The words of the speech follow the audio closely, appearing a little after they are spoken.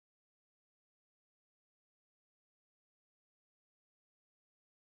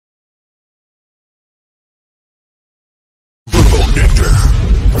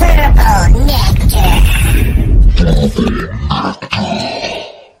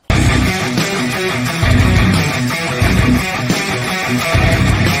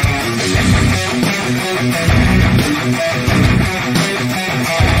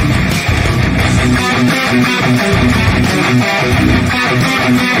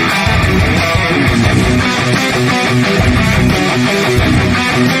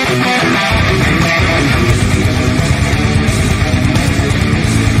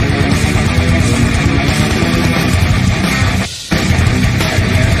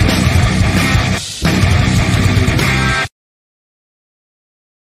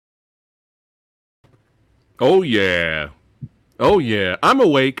Oh, yeah. Oh, yeah. I'm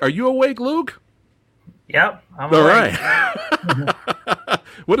awake. Are you awake, Luke? Yep. I'm All awake. right.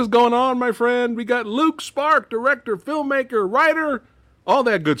 What is going on, my friend? We got Luke Sparke, director, filmmaker, writer, all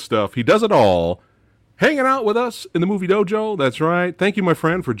that good stuff. He does it all. Hanging out with us in the Movie Dojo. That's right. Thank you, my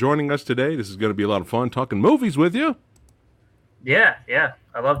friend, for joining us today. This is going to be a lot of fun talking movies with you. Yeah.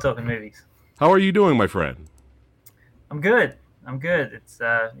 I love talking movies. How are you doing, my friend? I'm good. It's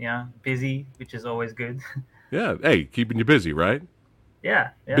busy, which is always good. Yeah. Hey, keeping you busy, right? Yeah.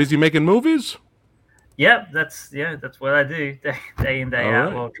 Busy making movies? Yep, that's what I do day in, day All out.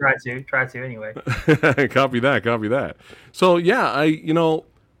 right. Well, try to anyway. Copy that. So yeah,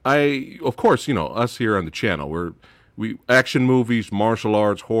 of course, us here on the channel, we action movies, martial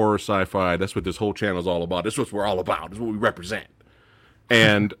arts, horror, sci-fi. That's what this whole channel is all about. This is what we're all about. This is what we represent.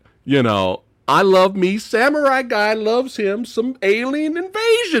 And I love me. Samurai Guy loves him some alien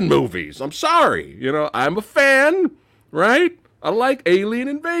invasion movies. I'm sorry, I'm a fan, right? I like alien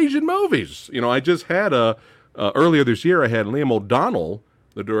invasion movies. I just had earlier this year, I had Liam O'Donnell,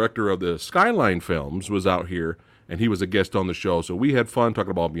 the director of the Skyline films, was out here, and he was a guest on the show. So we had fun talking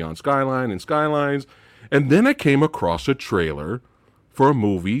about Beyond Skyline and Skylines. And then I came across a trailer for a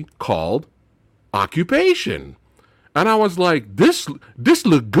movie called Occupation. And I was like, this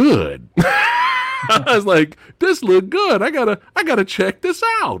looked good. I was like, this looked good. I gotta check this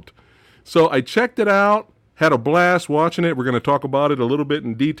out. So I checked it out. Had a blast watching it. We're going to talk about it a little bit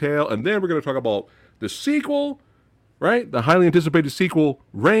in detail, and then we're going to talk about the sequel, right? The highly anticipated sequel,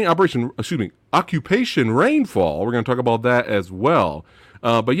 Occupation Rainfall. We're going to talk about that as well.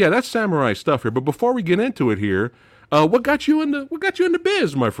 But yeah, that's samurai stuff here. But before we get into it here, what got you in the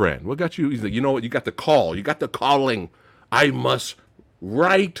biz, my friend? What got you? You know what? You got the call. You got the calling. I must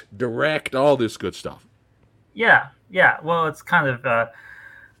write, direct, all this good stuff. Yeah. Well, it's kind of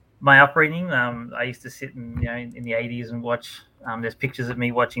my upbringing. I used to sit in the 80s and watch. There's pictures of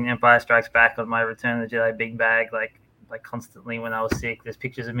me watching Empire Strikes Back on my Return of the Jedi big bag, like constantly when I was sick. There's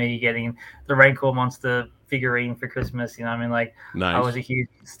pictures of me getting the Rancor monster figurine for Christmas. Nice. I was a huge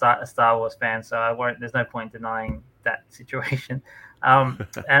Star Wars fan, so there's no point denying that situation.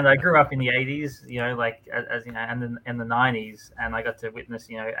 And I grew up in the 80s, and the 90s, and I got to witness,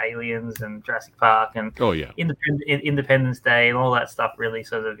 Aliens and Jurassic Park and Independence Day and all that stuff. Really,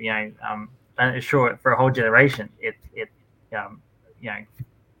 sort of, and sure, for a whole generation,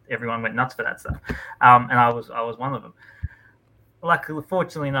 everyone went nuts for that stuff, and I was one of them. Luckily,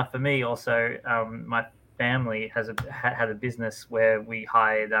 fortunately enough for me, also, my family had a business where we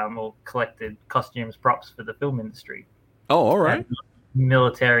hired or collected costumes, props for the film industry. Oh, all right.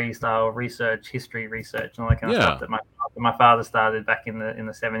 Military style research, history research, and all that kind of stuff that my father started back in the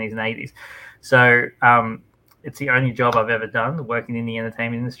 70s and 80s. So it's the only job I've ever done working in the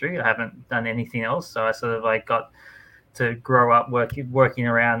entertainment industry. I haven't done anything else. So I sort of got to grow up working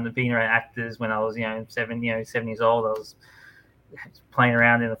around, being around actors when I was 7 years old. I was playing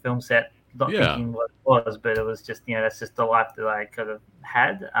around in a film set, not thinking what it was, but it was just that's just the life that I could have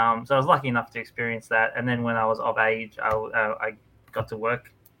had. So I was lucky enough to experience that. And then when I was of age, I got to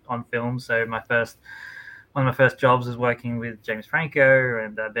work on film. So one of my first jobs was working with James Franco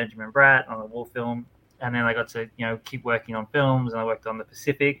and Benjamin Bratt on a war film. And then I got to keep working on films, and I worked on The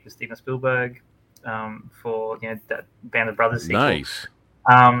Pacific with Steven Spielberg for that Band of Brothers sequel. Nice.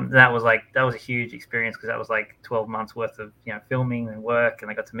 That was a huge experience because that was 12 months worth of filming and work, and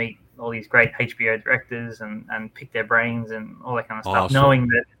I got to meet all these great HBO directors and pick their brains and all that kind of stuff. Awesome.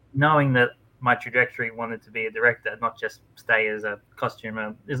 Knowing that my trajectory wanted to be a director, not just stay as a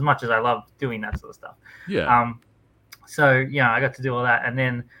costumer, as much as I love doing that sort of stuff. Yeah. So I got to do all that, and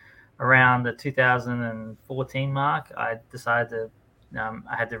then around the 2014 mark, I decided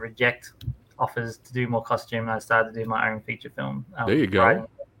I had to reject offers to do more costume, and I started to do my own feature film. There you go. Kind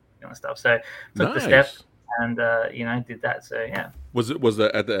of stuff. So took the step and did that. So yeah. Was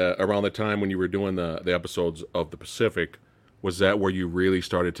that around the time when you were doing the episodes of The Pacific? Was that where you really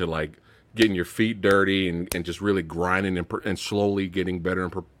started to getting your feet dirty and just really grinding and slowly getting better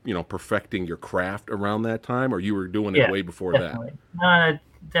and perfecting your craft around that time, or you were doing it Yeah, way before that? definitely. No,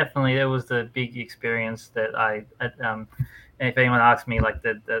 definitely. It was the big experience that and if anyone asks me, like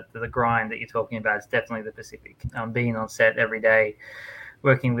the grind that you're talking about, it's definitely the Pacific. Being on set every day,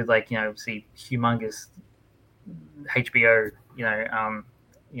 working with see humongous HBO,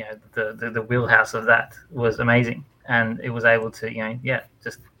 the wheelhouse of that was amazing, and it was able to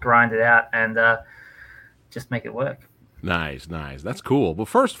just grind it out and just make it work. Nice, nice. That's cool. But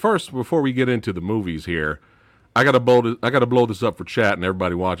first, before we get into the movies here, I gotta blow this up for chat and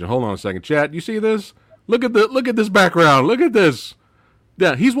everybody watching. Hold on a second, chat. You see this? Look at this background. Look at this.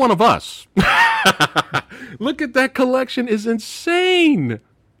 Yeah, he's one of us. Look at that collection. Is insane.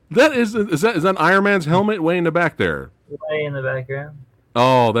 Is that Iron Man's helmet way in the back there? Way in the background.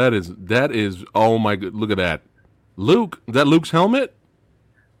 Oh, that is. Oh my god! Look at that. Luke. Is that Luke's helmet?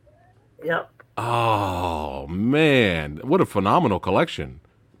 Yep. Oh man, what a phenomenal collection!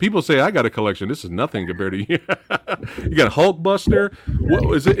 People say I got a collection. This is nothing compared to you. You got Hulkbuster.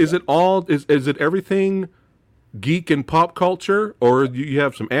 What is it? Is it all? Is it everything geek and pop culture, or do you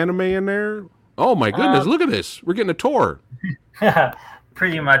have some anime in there? Oh my goodness! Look at this. We're getting a tour.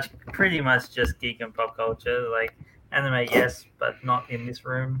 pretty much just geek and pop culture. Like anime, yes, but not in this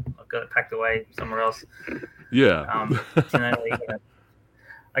room. I've got it packed away somewhere else. Yeah.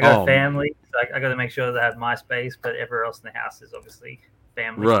 I got a family, so I got to make sure that I have my space, but everywhere else in the house is obviously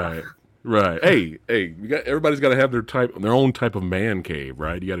family Right. stuff. Right. Hey, everybody's got to have their own type of man cave,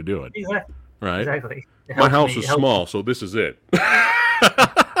 right? You got to do it. Exactly. Right. Exactly. My house is small, so this is it.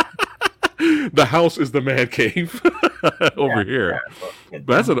 The house is the man cave over here. But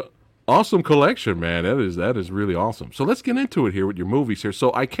that's an awesome collection, man. That is really awesome. So let's get into it here with your movies here.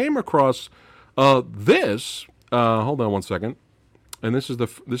 So I came across this. Hold on one second. And this is the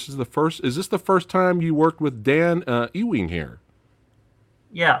first. Is this the first time you worked with Dan Ewing here?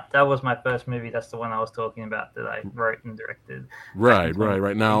 Yeah, that was my first movie. That's the one I was talking about that I wrote and directed. Right.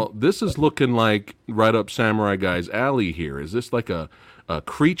 Now this is looking like right up Samurai Guy's alley here. Is this like a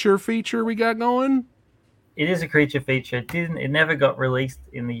creature feature we got going? It is a creature feature. It never got released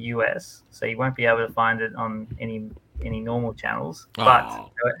in the US, so you won't be able to find it on any normal channels.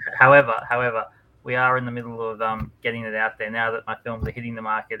 But however, we are in the middle of getting it out there now that my films are hitting the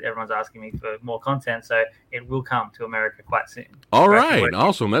market. Everyone's asking me for more content, so it will come to America quite soon. All right,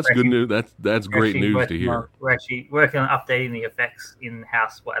 awesome. That's good news. That's great news to hear. We're actually working on updating the effects in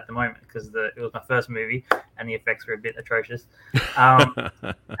house at the moment because it was my first movie and the effects were a bit atrocious.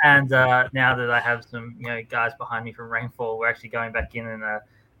 And now that I have some guys behind me from Rainfall, we're actually going back in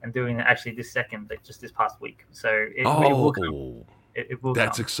and doing it actually just this past week. So it will come. It will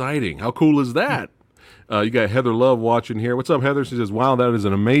That's come. exciting. How cool is that? You got Heather Love watching here. What's up, Heather? She says, "Wow, that is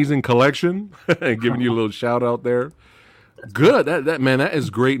an amazing collection," and giving you a little shout out there. Good. That is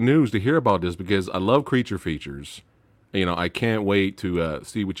great news to hear about this because I love creature features. I can't wait to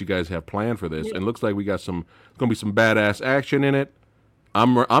see what you guys have planned for this. And it looks like we got going to be some badass action in it.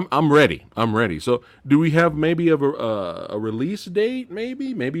 I'm ready. I'm ready. So, do we have maybe a release date?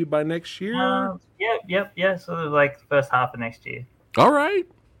 Maybe by next year. Yeah. Sort of like the first half of next year. All right.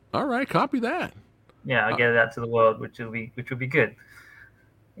 Copy that. Yeah, I'll get it out to the world, which will be good.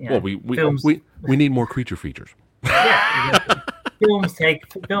 Well, we need more creature features. Yeah, films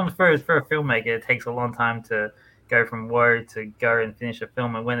for a filmmaker. It takes a long time to go from word to go and finish a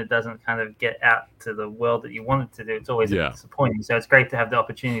film, and when it doesn't kind of get out to the world that you want it to do, it's always disappointing. So it's great to have the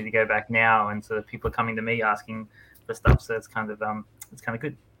opportunity to go back now, and so people are coming to me asking for stuff. So it's kind of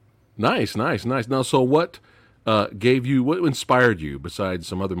good. Nice. Now, so what what inspired you besides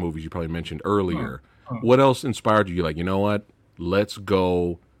some other movies you probably mentioned earlier? What else inspired you? You're like, you know what? Let's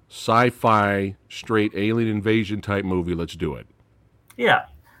go sci-fi, straight alien invasion type movie. Let's do it. Yeah.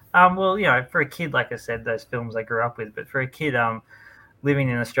 Well, for a kid, like I said, those films I grew up with, but for a kid, living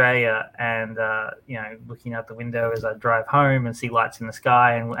in Australia and, looking out the window as I drive home and see lights in the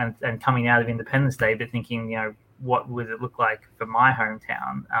sky and coming out of Independence Day, but thinking, what would it look like for my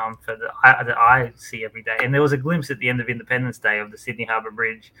hometown, that I see every day? And there was a glimpse at the end of Independence Day of the Sydney Harbour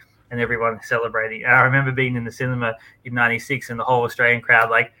Bridge and everyone celebrating. And I remember being in the cinema in '96 and the whole Australian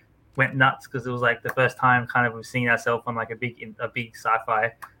crowd went nuts because it was like the first time kind of we've seen ourselves on like a big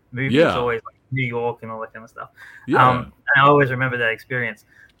sci-fi movie. Yeah. It's always like New York and all that kind of stuff. Yeah. And I always remember that experience.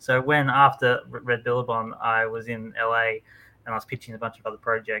 So when after Red Billabong, I was in LA and I was pitching a bunch of other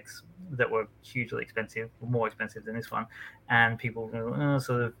projects that were hugely expensive, more expensive than this one, and people were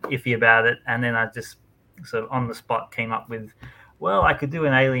sort of iffy about it. And then I just sort of on the spot came up with well, I could do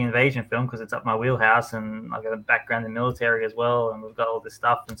an alien invasion film because it's up my wheelhouse, and I've got a background in the military as well, and we've got all this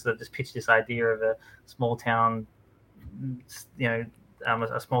stuff, and sort of just pitched this idea of a small town, you know,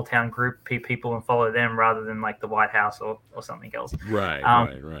 a small town group people and follow them rather than like the White House or something else. Right.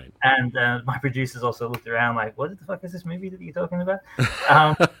 And my producers also looked around like, what the fuck is this movie that you're talking about?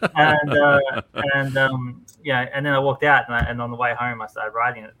 Yeah, and then I walked out, and on the way home I started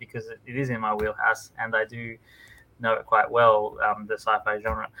writing it because it is in my wheelhouse, and I do know it quite well, the sci-fi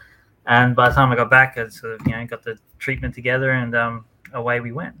genre. And by the time I got back, I sort of got the treatment together, and away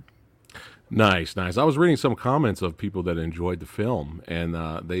we went. Nice. I was reading some comments of people that enjoyed the film, and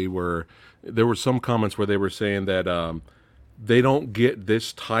there were some comments where they were saying that they don't get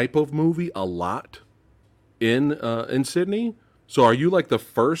this type of movie a lot in Sydney. So are you like the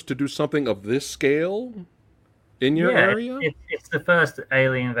first to do something of this scale in your area? It's the first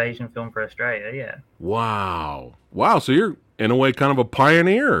alien invasion film for Australia, yeah. Wow. So you're, in a way, kind of a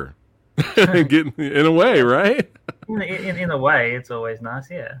pioneer. In a way, right? In a way, it's always nice,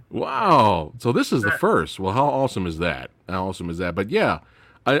 yeah. Wow. So this is the first. Well, how awesome is that? But yeah,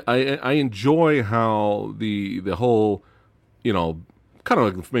 I enjoy how the whole, kind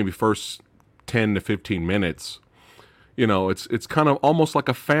of like maybe first 10 to 15 minutes, it's kind of almost like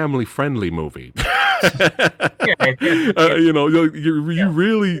a family-friendly movie. You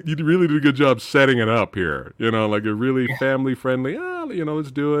really did a good job setting it up here. Like a really family-friendly,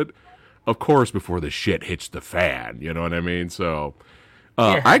 let's do it. Of course, before the shit hits the fan, you know what I mean? So,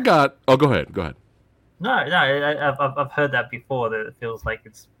 go ahead. No, I've heard that before, that it feels like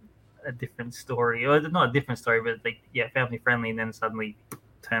it's a different story, or not a different story, but like, family friendly, and then suddenly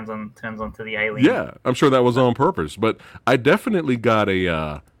turns onto the alien. Yeah, I'm sure that was on purpose, but I definitely got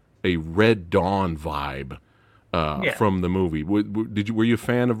a Red Dawn vibe from the movie. Were you a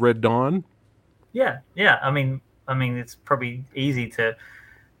fan of Red Dawn? Yeah. I mean, it's probably easy to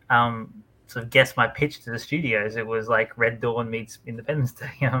sort of guess my pitch to the studios. It was like Red Dawn meets Independence Day.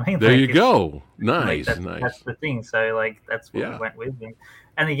 You know what I mean? There you go. Nice. That's the thing. So like that's what we went with.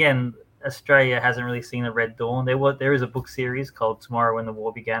 And again, Australia hasn't really seen a Red Dawn. There is a book series called Tomorrow When the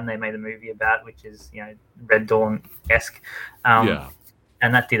War Began. They made a movie about, which is Red Dawn-esque. And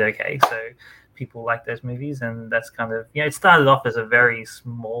that did okay. So people like those movies, and that's kind of it started off as a very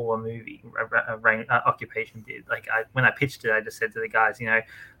smaller movie. Occupation did. Like when I pitched it, I just said to the guys,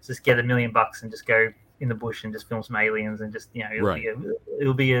 just get $1 million and just go in the bush and just film some aliens, and just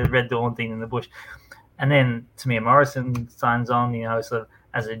it'll be a Red Dawn thing in the bush. And then Tamir Morrison signs on, sort of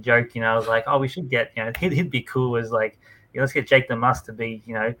as a joke. I was like, oh, we should get he'd be cool as like let's get Jake the Muss to be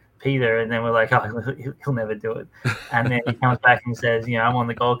Peter, and then we're like, oh, he'll never do it. And then he comes back and says, I'm on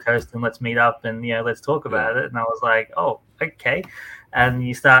the Gold Coast and let's meet up and let's talk about it. And I was like, oh, okay. And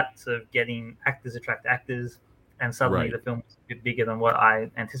you start sort of getting actors attract actors, and suddenly the film's a bit bigger than what I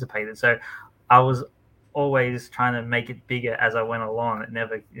anticipated. So I was always trying to make it bigger as I went along.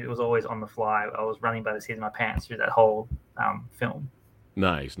 It was always on the fly. I was running by the seat of my pants through that whole film.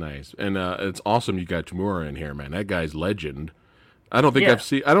 Nice. And it's awesome you got Tamura in here, man. That guy's legend. I don't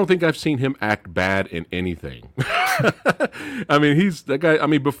think I've seen him act bad in anything. I mean, he's that guy. I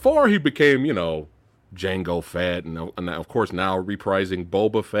mean, before he became, Jango Fett, and of course now reprising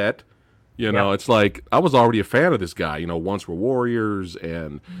Boba Fett. It's like I was already a fan of this guy. Once Were Warriors,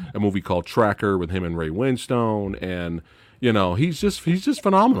 and a movie called Tracker with him and Ray Winstone, and he's just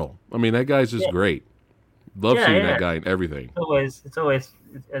phenomenal. I mean, that guy's just great. Love seeing that guy in everything. It's always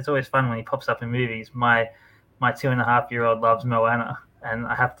fun when he pops up in movies. My 2.5-year-old loves Moana, and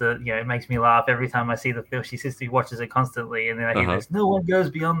I have to, it makes me laugh every time I see the film. She watches it constantly, and then I hear this, no one goes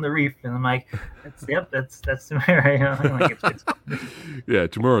beyond the reef, and I'm like, that's Tamura. Like, it's yeah,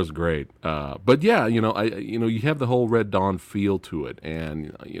 Tamura's great. But yeah, you have the whole Red Dawn feel to it,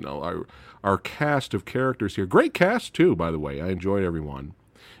 and our cast of characters here, great cast too, by the way. I enjoyed everyone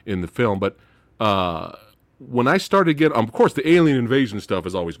in the film, but when I started to get, of course, the alien invasion stuff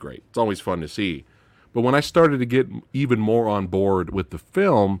is always great. It's always fun to see. But when I started to get even more on board with the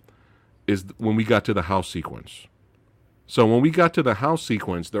film is when we got to the house sequence. So when we got to the house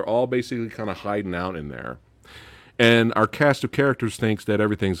sequence, they're all basically kind of hiding out in there. And our cast of characters thinks that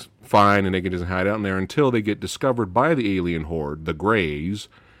everything's fine and they can just hide out in there until they get discovered by the alien horde, the Greys.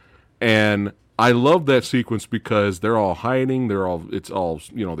 And I love that sequence because they're all hiding. They're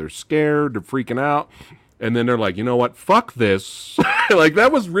scared. They're freaking out. And then they're like, you know what? Fuck this. Like,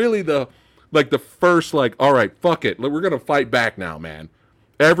 that was really the first, all right, fuck it. We're going to fight back now, man.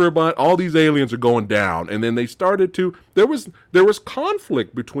 Everybody, all these aliens are going down. And then they started to, there was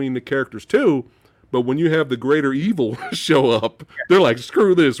conflict between the characters too. But when you have the greater evil show up, they're like,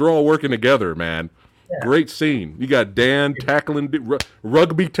 screw this. We're all working together, man. great scene. You got Dan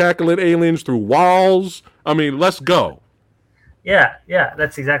rugby tackling aliens through walls. I mean, let's go. Yeah,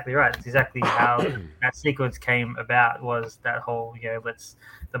 that's exactly right. It's exactly how that sequence came about. Was that whole,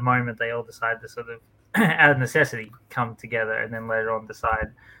 the moment they all decide to sort of, out of necessity, come together, and then later on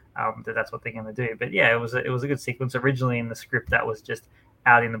decide that that's what they're going to do. But yeah, it was a good sequence. Originally in the script, that was just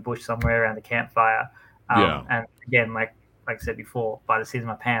out in the bush somewhere around a campfire. And again, like I said before, by the seat of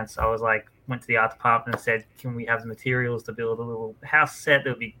my pants, I was like, went to the art department and said, can we have the materials to build a little house set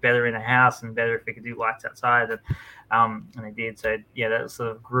that would be better in a house and better if we could do lights outside? And they did. So yeah, that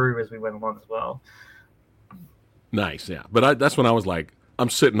sort of grew as we went along as well. Nice, yeah. But that's when I was like, I'm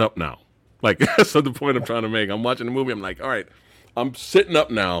sitting up now. Like, that's the point I'm trying to make. I'm watching the movie. I'm like, all right, I'm sitting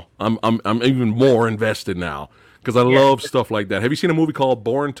up now. I'm even more invested now because I love stuff like that. Have you seen a movie called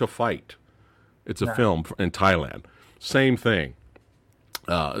Born to Fight? It's a film in Thailand. Same thing.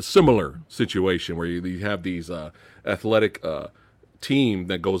 Similar situation where you have these athletic team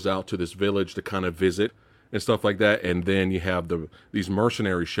that goes out to this village to kind of visit and stuff like that, and then you have these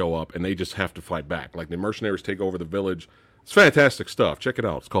mercenaries show up and they just have to fight back. Like the mercenaries take over the village. It's fantastic stuff. Check it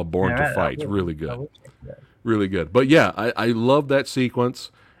out. It's called Born to Fight. It's really good. Really good. But yeah, I love that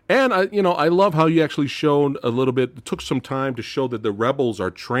sequence. And I love how you actually showed a little bit, it took some time to show that the rebels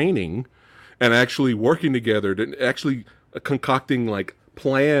are training and actually working together, to actually concocting like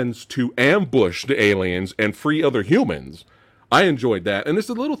plans to ambush the aliens and free other humans. I enjoyed that, and it's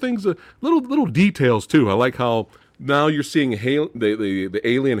the little things, little details too. I like how now you're seeing the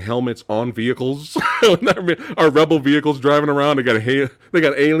alien helmets on vehicles. Our rebel vehicles driving around, they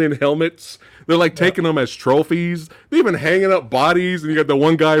got alien helmets. They're like taking them as trophies. They're even hanging up bodies, and you got the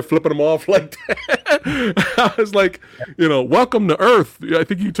one guy flipping them off like that. I was like, welcome to Earth. I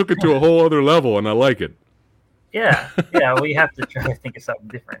think you took it to a whole other level, and I like it. Yeah. We have to try to think of something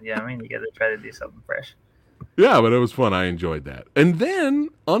different. Yeah, I mean, you got to try to do something fresh. Yeah, but it was fun. I enjoyed that. And then,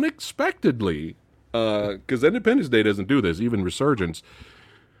 unexpectedly, because Independence Day doesn't do this, even Resurgence,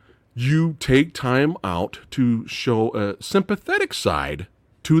 you take time out to show a sympathetic side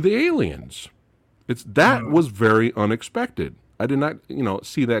to the aliens. That was very unexpected. I did not,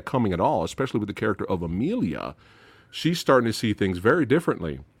 see that coming at all, especially with the character of Amelia. She's starting to see things very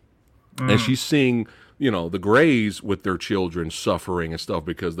differently. And she's seeing, the Greys with their children suffering and stuff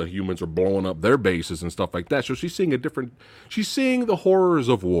because the humans are blowing up their bases and stuff like that. So she's seeing she's seeing the horrors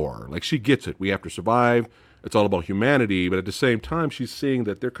of war. Like, she gets it. We have to survive. It's all about humanity. But at the same time, she's seeing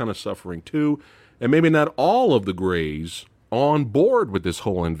that they're kind of suffering too. And maybe not all of the Greys on board with this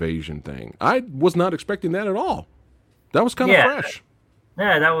whole invasion thing. I was not expecting that at all. That was kind of fresh.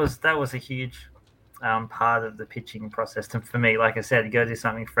 Yeah, that was a huge part of the pitching process for me. Like I said, you go do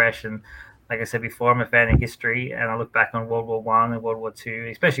something fresh, and like I said before, I'm a fan of history, and I look back on World War One and World War Two,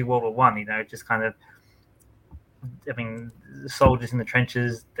 especially World War One. Just kind of, the soldiers in the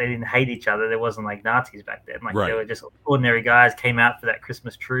trenches, they didn't hate each other. There wasn't like Nazis back then. Like, they were just ordinary guys, came out for that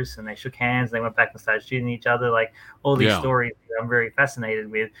Christmas truce, and they shook hands, and they went back and started shooting each other. Like, all these stories that I'm very fascinated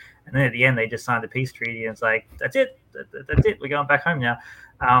with. And then at the end, they just signed a peace treaty, and it's like, that's it. We're going back home now.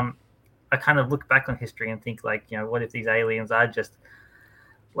 I kind of look back on history and think, like, what if these aliens are just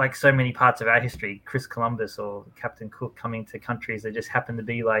like so many parts of our history, Chris Columbus or Captain Cook coming to countries that just happen to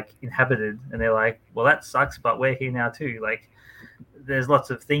be like inhabited, and they're like, well, that sucks, but we're here now too. Like, there's lots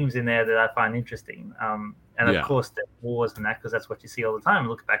of themes in there that I find interesting. And of course, there's wars and that, because that's what you see all the time.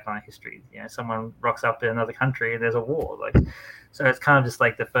 Look back on our history. Someone rocks up in another country and there's a war. Like, so it's kind of just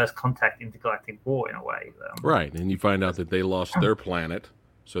like the first contact intergalactic war in a way. Right, and you find out that they lost their planet,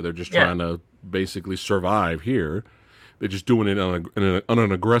 so they're just trying to basically survive here. They're just doing it on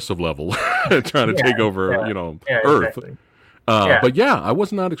an aggressive level, trying to take over, Earth. Exactly. But I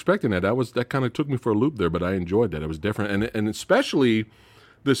was not expecting that. That kind of took me for a loop there, but I enjoyed that. It was different, and especially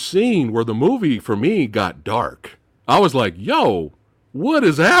the scene where the movie for me got dark. I was like, "Yo, what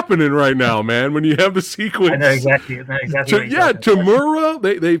is happening right now, man?" When you have the sequence, I know exactly.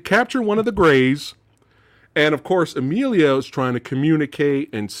 Tamura, they've captured one of the Greys. And of course, Amelia is trying to communicate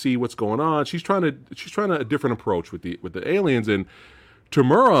and see what's going on. She's trying a different approach with the aliens. And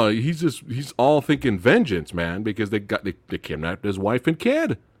Tamura, he's all thinking vengeance, man, because they kidnapped his wife and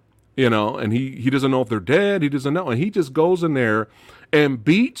kid, and he doesn't know if they're dead. He doesn't know, and he just goes in there and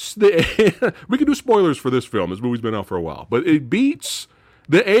beats the. We can do spoilers for this film. This movie's been out for a while, but it beats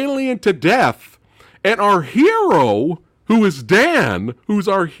the alien to death, and our hero, who is Dan, who's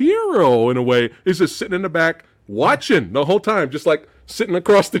our hero in a way, is just sitting in the back watching the whole time, just like sitting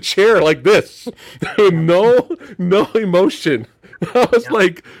across the chair like this. no emotion. I was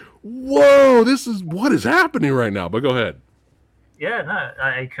like, whoa, what is happening right now? But go ahead. Yeah, no,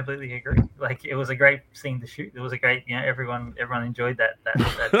 I completely agree. Like, it was a great scene to shoot. It was a great, everyone enjoyed that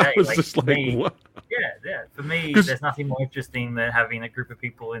I day. was Like, just for like, me, what? yeah. For me, Because there's nothing more interesting than having a group of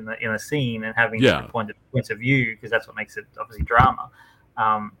people in a scene and having yeah, different points of view, because that's what makes it obviously drama.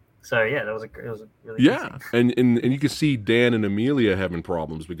 So yeah, it was a really good yeah, scene. and you can see Dan and Amelia having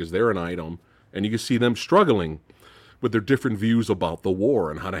problems because they're an item, and you can see them struggling with their different views about the war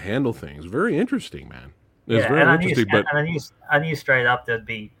and how to handle things. Very interesting, man. It's Yeah, and very interesting, but I knew straight up there'd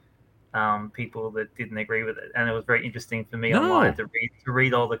be people that didn't agree with it, and it was very interesting for me online no, to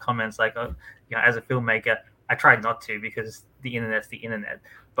read all the comments. Like, as a filmmaker, I tried not to, because the internet's the internet,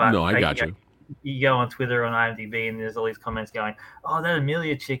 but no, I got you. you go on Twitter, on IMDb, and there's all these comments going, "Oh, that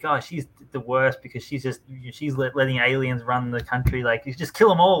Amelia chick, oh, she's the worst because she's letting aliens run the country. Like, you just kill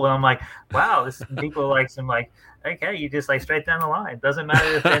them all." And I'm like, wow, this is people like some like, okay, you just like straight down the line. Doesn't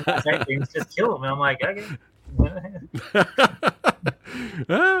matter if they're not saying things, just kill them. And I'm like, okay.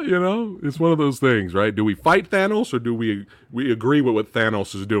 It's one of those things, right? Do we fight Thanos or do we agree with what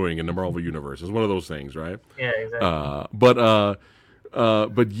Thanos is doing in the Marvel universe? It's one of those things, right? Yeah, exactly.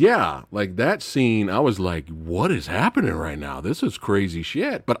 But yeah, like that scene, I was like, what is happening right now? This is crazy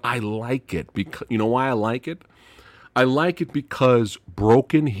shit. But I like it because you know why I like it? I like it because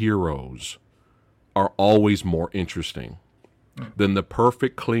broken heroes are always more interesting than the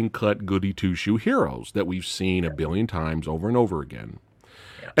perfect, clean-cut, goody two-shoe heroes that we've seen a billion times over and over again.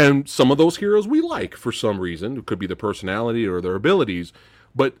 Yeah. And some of those heroes we like for some reason. It could be the personality or their abilities.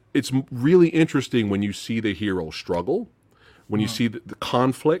 But it's really interesting when you see the hero struggle, when you see the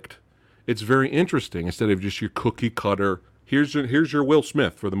conflict. It's very interesting instead of just your cookie-cutter, here's your Will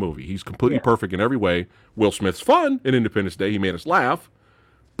Smith for the movie. He's completely perfect in every way. Will Smith's fun in Independence Day. He made us laugh.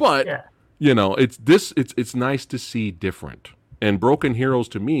 But, it's nice to see different. And Broken Heroes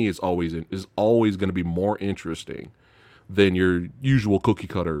to me is always going to be more interesting than your usual cookie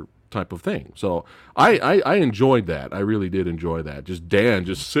cutter type of thing. So I enjoyed that. I really did enjoy that. Just Dan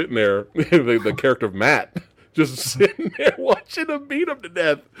just sitting there, the character of Matt, just sitting there watching him beat him to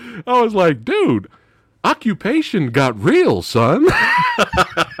death. I was like, dude, occupation got real, son.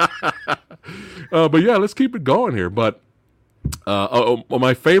 But yeah, let's keep it going here. But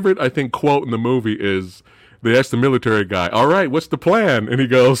my favorite, I think, quote in the movie is, they ask the military guy, all right, what's the plan? And he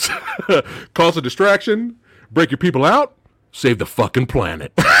goes, cause a distraction, break your people out, save the fucking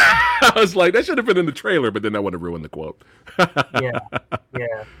planet. I was like, that should have been in the trailer, but then that would have ruined the quote. yeah.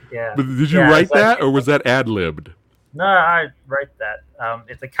 But did you write that, or was that ad-libbed? No, I wrote that.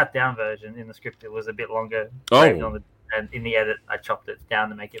 It's a cut-down version. In the script, it was a bit longer. Oh. And in the edit, I chopped it down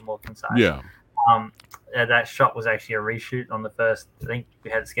to make it more concise. Yeah. That shot was actually a reshoot on the first. I think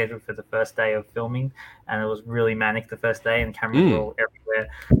we had it scheduled for the first day of filming, and it was really manic the first day, and cameras were all everywhere.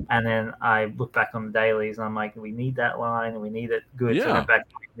 And then I looked back on the dailies, and I'm like, we need that line, and we need it good. Yeah. So I went back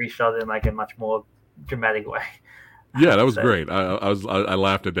and reshot it in like a much more dramatic way. Yeah, that was great. I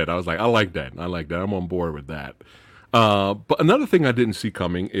laughed at that. I was like, I like that. I'm on board with that. But another thing I didn't see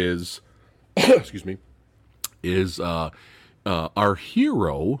coming is, excuse me, is our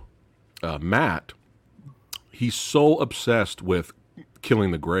hero, Matt. He's so obsessed with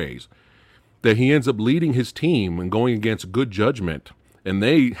killing the Greys that he ends up leading his team and going against good judgment. And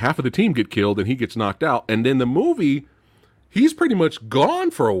half of the team get killed and he gets knocked out. And then the movie, he's pretty much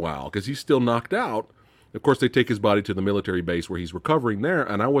gone for a while because he's still knocked out. Of course, they take his body to the military base where he's recovering there.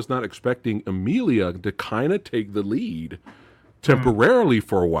 And I was not expecting Amelia to kind of take the lead temporarily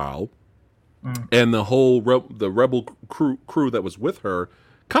for a while. And the whole the rebel crew that was with her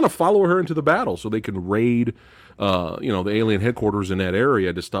kind of follow her into the battle so they can raid the alien headquarters in that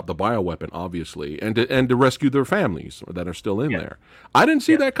area to stop the bioweapon, obviously, and to rescue their families that are still in there. I didn't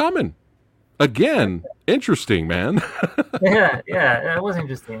see that coming. Again, interesting, man. yeah, it was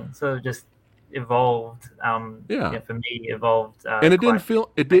interesting. So just evolved. For me, evolved. And it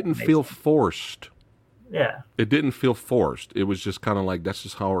didn't feel forced. Yeah, it didn't feel forced. It was just kind of like, that's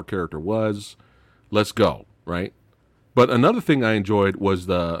just how her character was. Let's go, right? But another thing I enjoyed was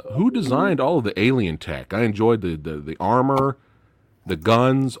who designed all of the alien tech. I enjoyed the armor, the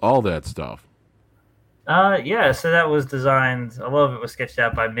guns, all that stuff. So that was designed. A lot of it was sketched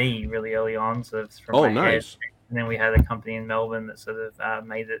out by me really early on. So it's from my nice. head. And then we had a company in Melbourne that sort of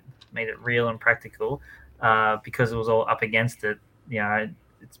made it real and practical because it was all up against it.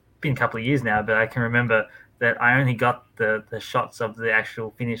 It's been a couple of years now, but I can remember that I only got the shots of the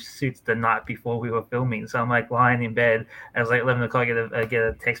actual finished suits the night before we were filming. So I'm like lying in bed. It was like 11 o'clock. I get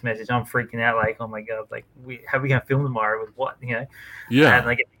a text message. I'm freaking out. Like, oh my God, like how are we going to film tomorrow with what, Yeah. And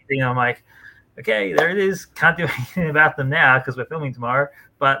I get the thing. I'm like, okay, there it is. Can't do anything about them now because we're filming tomorrow.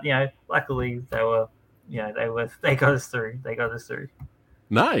 But, luckily they were, they got us through. They got us through.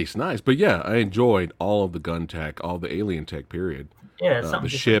 Nice. But yeah, I enjoyed all of the gun tech, all the alien tech. Period. Yeah, The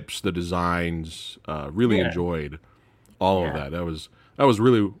ships, the designs. Really enjoyed all of that. That was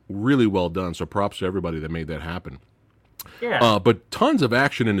really, really well done. So props to everybody that made that happen. Yeah. But tons of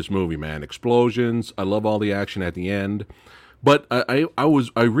action in this movie, man. Explosions. I love all the action at the end. But I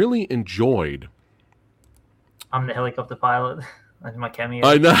really enjoyed. I'm the helicopter pilot. That's my cameo.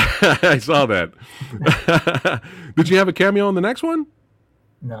 I know. I saw that. Did you have a cameo in the next one?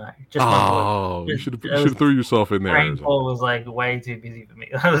 No. Just you should have threw yourself in there. Rainfall was like way too busy for me.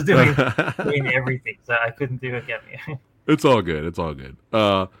 I was doing everything, so I couldn't do a cameo. It's all good.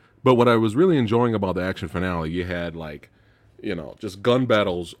 But what I was really enjoying about the action finale, you had like, just gun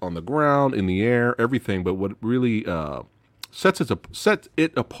battles on the ground, in the air, everything. But what really sets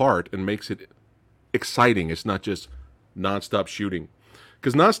it apart and makes it exciting, it's not just nonstop shooting.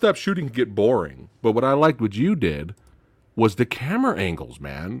 Because nonstop shooting can get boring. But what I liked what you did was the camera angles,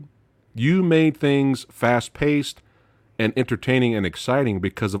 man. You made things fast-paced and entertaining and exciting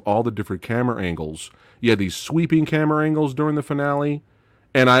because of all the different camera angles. You had these sweeping camera angles during the finale.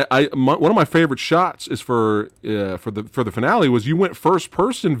 And one of my favorite shots is for the finale was you went first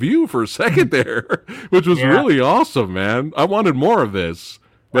person view for a second there, which was really awesome, man. I wanted more of this,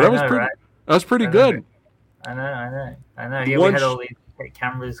 but that was pretty good. I know. Yeah, we had all these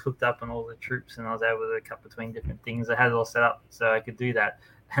cameras hooked up on all the troops, and I was able to cut between different things. I had it all set up so I could do that.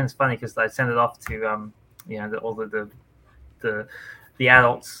 And it's funny because I sent it off to all the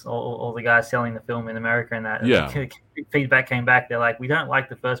adults, all the guys selling the film in America and that. And the feedback came back. They're like, we don't like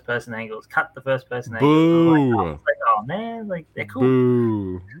the first person angles. Cut the first person angles. Boo. I was like, oh man, like they're cool.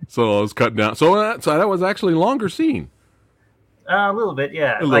 Boo. So I was cutting down. So that was actually a longer scene. A little bit,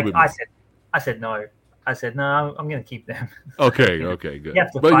 yeah. I said no. I said no. I'm going to keep them. Okay, good.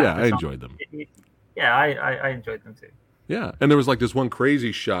 But yeah, I enjoyed them. Yeah, I enjoyed them too. Yeah, and there was like this one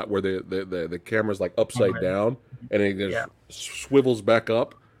crazy shot where the camera's like upside down and it just swivels back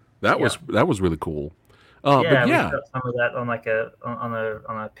up. That was really cool. We shot some of that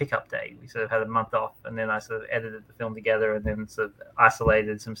on a pickup day. We sort of had a month off, and then I sort of edited the film together, and then sort of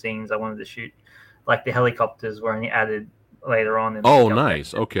isolated some scenes I wanted to shoot. Like the helicopters were only added later on.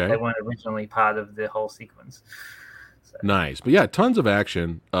 Nice. Okay. They weren't originally part of the whole sequence. So. Nice. But yeah, tons of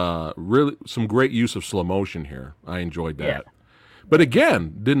action. Really some great use of slow motion here. I enjoyed that. Yeah. But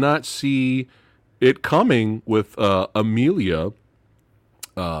again, did not see it coming with Amelia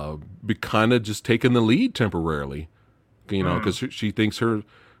be kind of just taking the lead temporarily. Because she thinks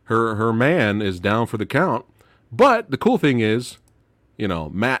her man is down for the count. But the cool thing is,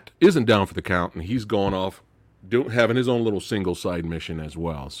 Matt isn't down for the count, and he's going off having his own little single side mission as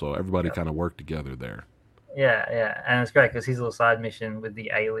well. So everybody kind of worked together there. Yeah, and it's great because his little side mission with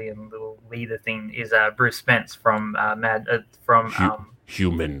the alien little leader thing is Bruce Spence from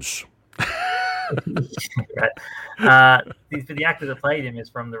Humans. Right. For the actor that played him is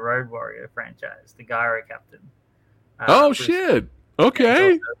from the Road Warrior franchise, the Gyro Captain. Shit!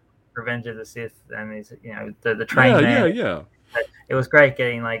 Okay. Revenge of the Sith, and he's the train man. Yeah. It was great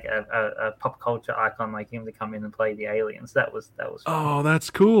getting like a pop culture icon like him to come in and play the aliens. That was fun. Oh, that's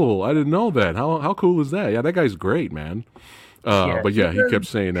cool. I didn't know that. How cool is that? Yeah, that guy's great, man. But yeah, he kept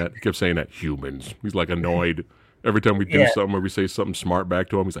saying that. Humans. He's like annoyed every time we do something or we say something smart back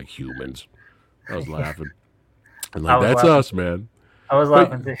to him. He's like, humans. I was laughing. And like, that's us, man. I was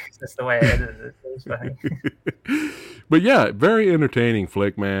laughing too. That's the way I edited it. It was funny. But yeah, very entertaining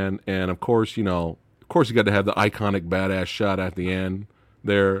flick, man. And of course, you got to have the iconic badass shot at the end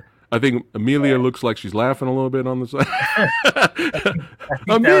there. I think Amelia looks like she's laughing a little bit on the side.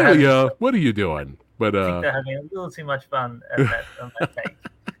 Amelia, what are you doing? But I think they're having a little too much fun on that take.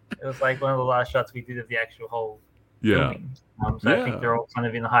 It was like one of the last shots we did of the actual whole filming. I think they're all kind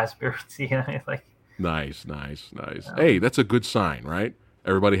of in high spirits, like. Nice. Hey, that's a good sign, right?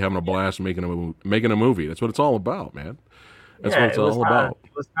 Everybody having a blast making a movie. That's what it's all about, man. That's what it's all about.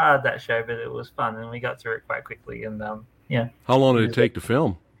 It was hard, that show, but it was fun, and we got through it quite quickly. And How long did it take to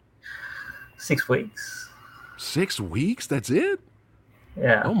film? 6 weeks. 6 weeks? That's it?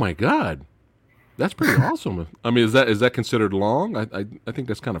 Yeah. Oh my God, that's pretty awesome. I mean, is that considered long? I think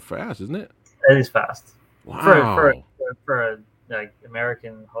that's kind of fast, isn't it? It is fast. Wow. For a like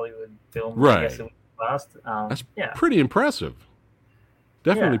American Hollywood film, right? I guess it was fast. That's pretty impressive.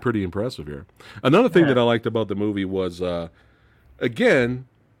 Definitely pretty impressive here. Another thing that I liked about the movie was, again,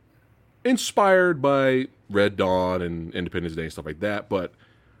 inspired by Red Dawn and Independence Day and stuff like that. But,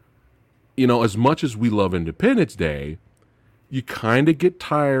 as much as we love Independence Day, you kind of get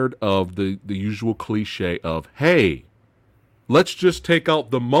tired of the usual cliche of, hey, let's just take out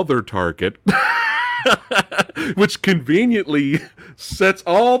the mother target which conveniently sets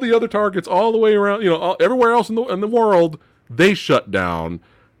all the other targets all the way around, everywhere else in the world, they shut down.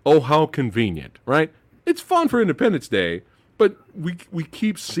 Oh, how convenient, right? It's fun for Independence Day, but we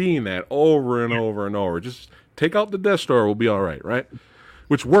keep seeing that over and over and over. Just take out the Death Star, we'll be all right?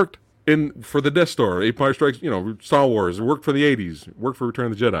 Which worked for the Death Star, Empire Strikes, Star Wars. It worked for the 80s, it worked for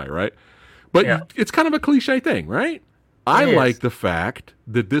Return of the Jedi, right? But it's kind of a cliche thing, right? I like the fact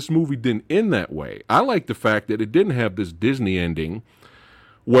that this movie didn't end that way. I like the fact that it didn't have this Disney ending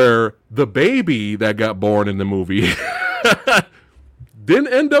where the baby that got born in the movie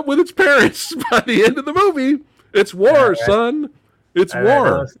didn't end up with its parents by the end of the movie. It's war, son. It's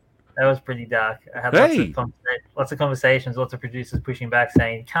war. That was pretty dark. I had lots of conversations, lots of producers pushing back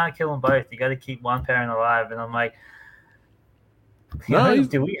saying, you can't kill them both. You got to keep one parent alive. And I'm like,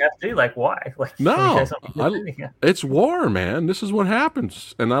 do we have to? Like, why? Like, no, it's war, man. This is what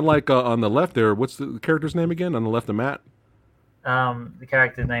happens. And I like on the left there, what's the character's name again? On the left of Matt? The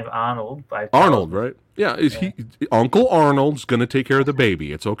character's name Arnold. Arnold, right? Yeah, Uncle Arnold's going to take care of the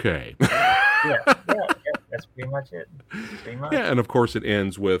baby. It's okay. yeah, that's pretty much it. Yeah, and of course it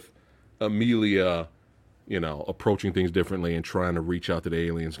ends with Amelia, approaching things differently and trying to reach out to the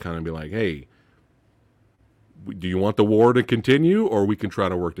aliens, kind of be like, hey, do you want the war to continue, or we can try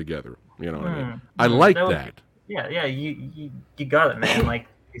to work together? You know what I mean? I like that. Yeah, you got it, man. Like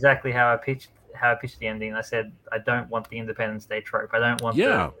exactly how I pitched the ending. I said I don't want the Independence Day trope. I don't want the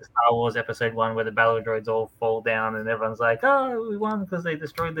Star Wars Episode 1 where the battle droids all fall down and everyone's like, oh, we won because they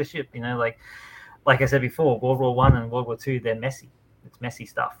destroyed the ship. Like I said before, World War I and World War II, they're messy. It's messy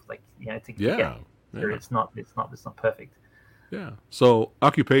stuff. Like to get through. It's not perfect. Yeah. So,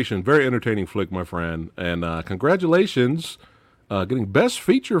 Occupation, very entertaining flick, my friend. And congratulations, getting Best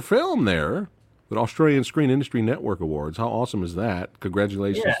Feature Film there with Australian Screen Industry Network Awards. How awesome is that?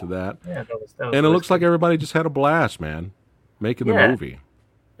 Congratulations to that. Yeah, that was and it looks like everybody just had a blast, man, making the movie.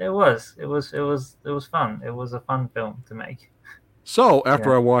 It was fun. It was a fun film to make. So,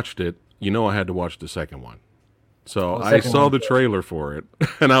 after I watched it, I had to watch the second one. So, I saw the trailer for it,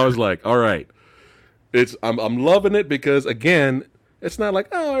 and I was like, all right. I'm loving it because, again, it's not like,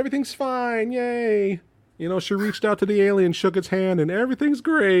 oh, everything's fine, yay. She reached out to the alien, shook its hand, and everything's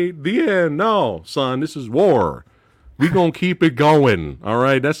great. The end. No, son, this is war. We gonna keep it going, all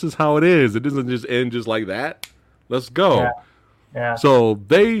right? That's just how it is. It doesn't just end just like that. Let's go. Yeah. So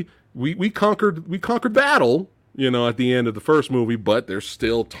we conquered battle, at the end of the first movie, but there's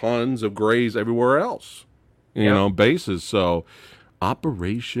still tons of grays everywhere else, bases. So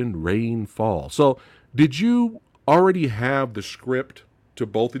Operation Rainfall. So did you already have the script to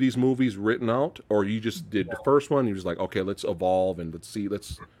both of these movies written out, or you just did the first one? You was like, okay, let's evolve and let's see how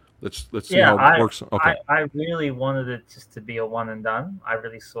it works. Okay. I really wanted it just to be a one and done. I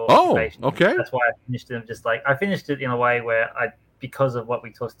really saw. Oh, okay. That's why I finished it. I finished it in a way where because of what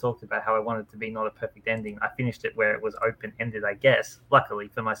we talked about, how I wanted it to be not a perfect ending. I finished it where it was open ended, I guess. Luckily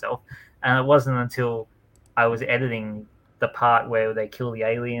for myself, and it wasn't until I was editing the part where they kill the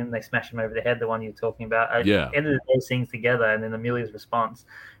alien, they smash him over the head, the one you're talking about. I edited those scenes together, and then Amelia's response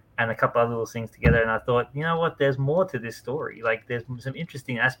and a couple other little things together, and I thought, you know what, there's more to this story. Like, there's some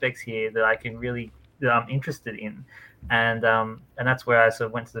interesting aspects here that I'm interested in. And that's where I sort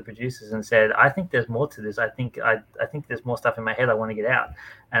of went to the producers and said, I think there's more to this. I think there's more stuff in my head I want to get out.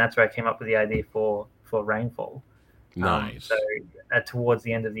 And that's where I came up with the idea for Rainfall. Nice. So towards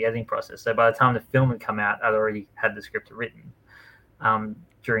the end of the editing process. So by the time the film had come out, I'd already had the script written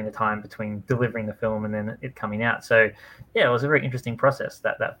during the time between delivering the film and then it coming out. So yeah, it was a very interesting process,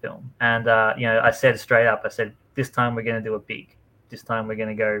 that film. And I said straight up, this time we're going to do it big. This time we're going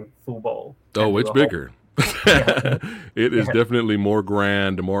to go full ball. Oh, it's bigger. It is definitely more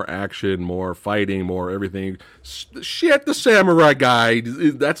grand, more action, more fighting, more everything. Shit, the samurai guy,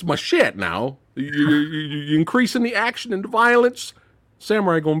 that's my shit now. You're increasing the action and the violence.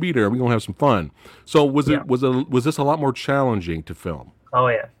 Samurai gonna be there. We're gonna have some fun. So was this a lot more challenging to film? Oh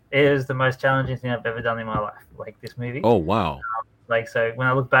yeah, it is the most challenging thing I've ever done in my life. Like this movie. Oh wow. So when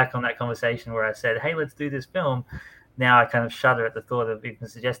I look back on that conversation where I said, "Hey, let's do this film," now I kind of shudder at the thought of even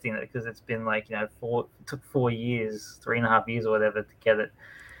suggesting it, because it's been it took 4 years, 3.5 years or whatever to get it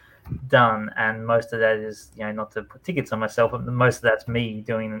done, and most of that is not to put tickets on myself, but most of that's me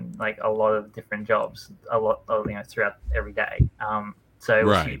doing a lot of different jobs, a lot of throughout every day. So it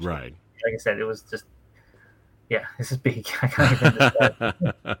was huge. Right. Like I said, it was just this is big. I can't even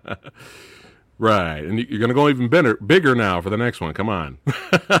describe. Right, and you're gonna go even bigger now for the next one. Come on.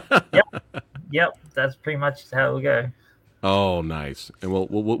 Yep, that's pretty much how it will go. Oh, nice, and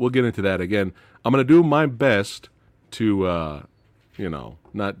we'll get into that again. I'm gonna do my best to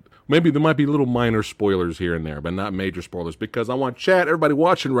not. maybe there might be little minor spoilers here and there, but not major spoilers, because I want chat, everybody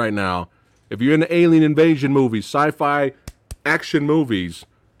watching right now, if you're into alien invasion movies, sci-fi action movies,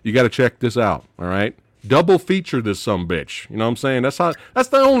 you got to check this out, all right? Double feature this bitch. You know what I'm saying? That's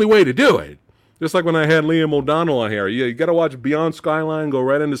the only way to do it. Just like when I had Liam O'Donnell on here. You got to watch Beyond Skyline, go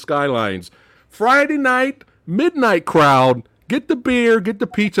right into Skylines. Friday night, midnight crowd, get the beer, get the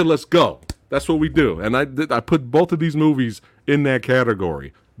pizza, let's go. That's what we do. And I put both of these movies in that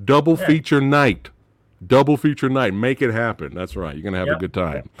category. Double feature night. Double feature night. Make it happen. That's right. You're going to have a good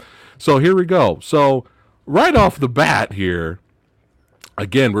time. So here we go. So right off the bat here,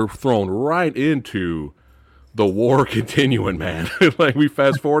 again, we're thrown right into the war continuing, man. Like, we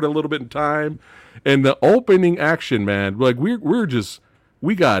fast forward a little bit in time, and the opening action, man, like we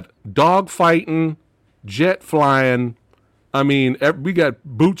got dog fighting, jet flying. I mean, we got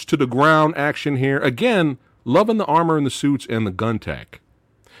boots to the ground action here. Again, loving the armor and the suits and the gun tech.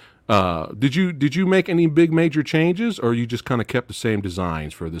 Did you make any big major changes, or you just kind of kept the same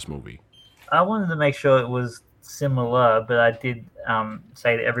designs for this movie? I wanted to make sure it was similar, but I did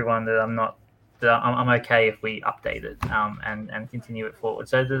say to everyone that I'm okay if we update it and continue it forward.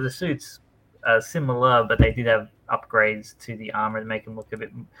 So the suits are similar, but they did have upgrades to the armor to make them look a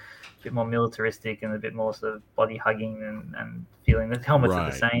bit more militaristic and a bit more sort of body hugging and feeling. The helmets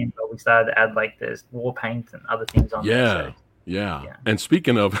are the same, but we started to add like this war paint and other things on there. So, yeah. And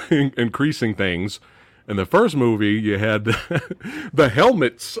speaking of increasing things, in the first movie, you had the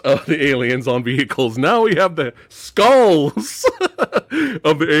helmets of the aliens on vehicles. Now we have the skulls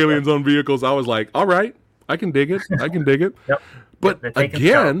of the aliens on vehicles. I was like, all right, I can dig it. Yep. But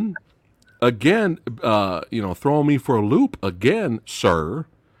again, throwing me for a loop again, sir.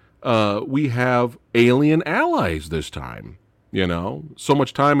 We have alien allies this time. So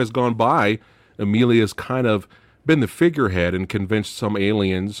much time has gone by. Amelia's kind of been the figurehead and convinced some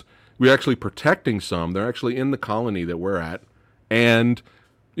aliens. We're actually protecting some. They're actually in the colony that we're at. And,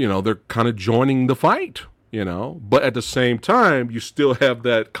 they're kind of joining the fight, But at the same time, you still have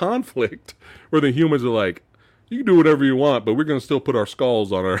that conflict where the humans are like, you can do whatever you want, but we're going to still put our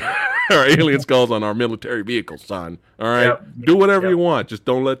skulls on our alien skulls on our military vehicles, son. All right? Yep. Do whatever you want. Just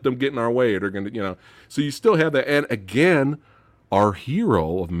don't let them get in our way. They're going to, So you still have that. And again, our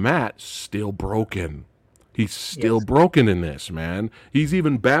hero of Matt, still broken. He's still broken in this, man. He's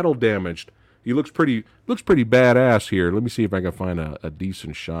even battle damaged. He looks pretty badass here. Let me see if I can find a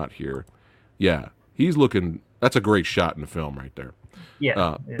decent shot here. Yeah, he's looking. That's a great shot in the film right there.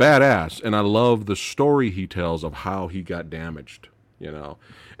 Yeah, badass. And I love the story he tells of how he got damaged.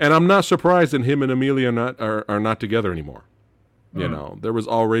 And I'm not surprised that him and Amelia are not together anymore. There was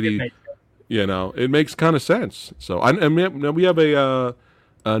already. It makes kind of sense. So we have a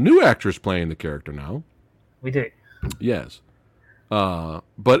new actress playing the character now. We do. Yes.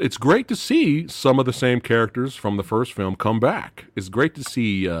 But it's great to see some of the same characters from the first film come back. It's great to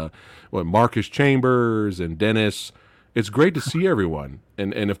see Marcus Chambers and Dennis. It's great to see everyone.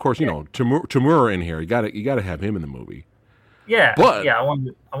 And of course, Tamura in here. You gotta have him in the movie. Yeah. But I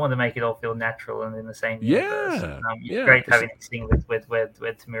wanted to make it all feel natural and in the same universe. It's great having this thing with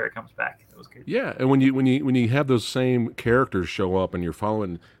Tamura comes back. It was good. Yeah, and when you have those same characters show up and you're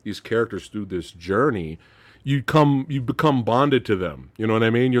following these characters through this journey, you become bonded to them. You know what I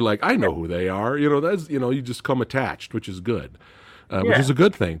mean? You're like, I know who they are. You just come attached, which is good, which is a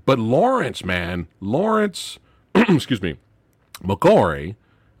good thing. But Lawrence, excuse me, McCoy.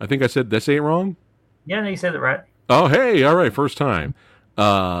 I think did I say it wrong? Yeah, no, you said it right. Oh, hey, all right, first time.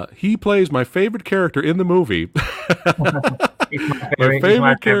 He plays my favorite character in the movie. My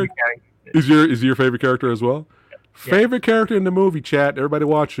favorite character. Is your favorite character as well? Yeah. Favorite character in the movie, chat. Everybody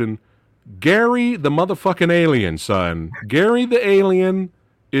watching. Gary the motherfucking alien, son. Gary the alien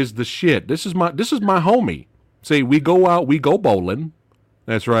is the shit. This is my homie. Say we go out, we go bowling.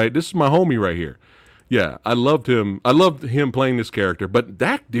 That's right. This is my homie right here. Yeah, I loved him. I loved him playing this character. But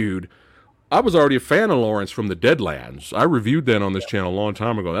that dude, I was already a fan of Lawrence from the Deadlands. I reviewed that on this channel a long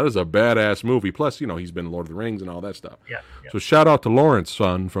time ago. That is a badass movie. Plus, he's been in Lord of the Rings and all that stuff. Yeah. So shout out to Lawrence,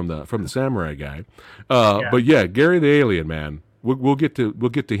 son, from the Samurai guy. But yeah, Gary the alien, man. We'll get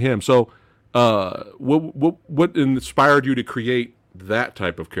to him. So, what inspired you to create that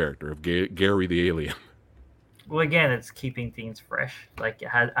type of character of Gary the alien? Well, again, it's keeping things fresh. Like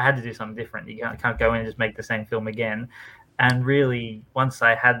I had to do something different. You can't go in and just make the same film again. And really, once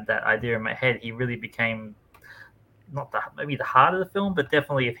I had that idea in my head, he really became maybe the heart of the film, but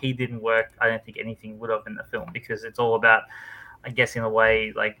definitely if he didn't work, I don't think anything would have in the film, because it's all about, I guess, in a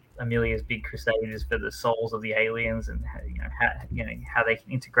way, like Amelia's big crusade is for the souls of the aliens and how they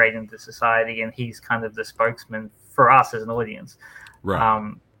can integrate into society, and he's kind of the spokesman for us as an audience.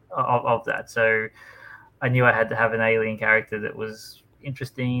 Right. of that. So I knew I had to have an alien character that was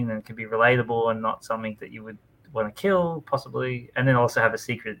interesting and could be relatable and not something that you would want to kill, possibly, and then also have a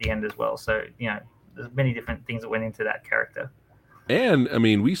secret at the end as well. So, there's many different things that went into that character. And I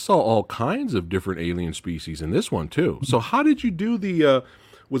mean, we saw all kinds of different alien species in this one too. So how did you do the?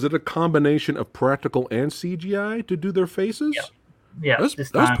 Was it a combination of practical and CGI to do their faces? Yeah,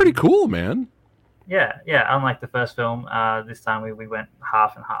 that was pretty cool, man. Yeah. Unlike the first film, this time we went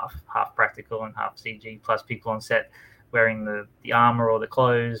half and half practical and half CG, plus people on set wearing the armor or the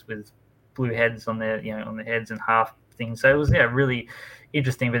clothes with blue heads on their heads and half things. So it was really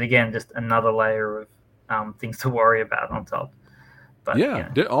interesting, but again, just another layer of things to worry about on top. But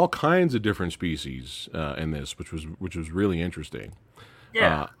all kinds of different species in this, which was really interesting.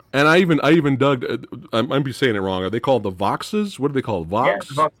 Yeah. And I even dug. I might be saying it wrong. Are they called the Voxes? What are they called?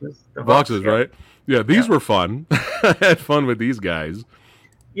 Vox? Yeah, the Voxes, right? Yeah, these were fun. I had fun with these guys.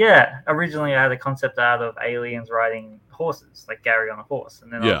 Yeah, originally I had a concept art of aliens riding horses, like Gary on a horse,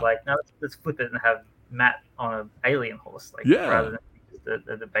 and then I was like, no, let's flip it and have Matt on an alien horse, rather than just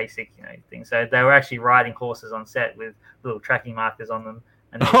the basic thing. So they were actually riding horses on set with little tracking markers on them,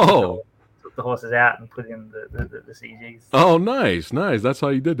 and then took the horses out and put in the CGs. Oh, nice. That's how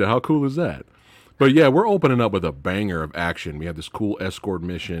you did that. How cool is that? But yeah, we're opening up with a banger of action. We have this cool escort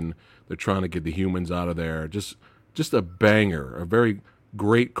mission. They're trying to get the humans out of there. Just a banger, a very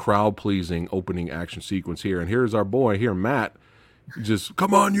great crowd-pleasing opening action sequence here. And here's our boy here, Matt. Just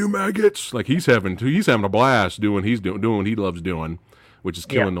come on, you maggots! Like he's having a blast doing what he loves doing, which is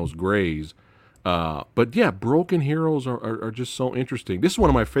killing those Greys. But yeah, broken heroes are just so interesting. This is one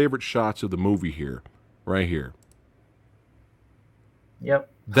of my favorite shots of the movie here, right here.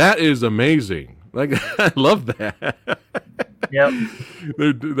 Yep. That is amazing. Like I love that. Yep.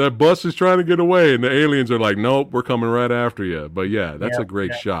 That bus is trying to get away, and the aliens are like, "Nope, we're coming right after you." But yeah, that's a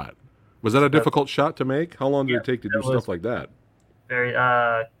great shot. Was that a difficult shot to make? How long did it take to do stuff like that? Very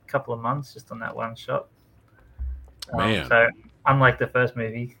couple of months just on that one shot. Man. So unlike the first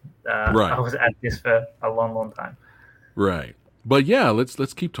movie, I was at this for a long time. Right. But yeah,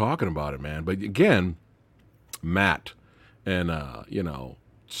 let's keep talking about it, man. But again, Matt, and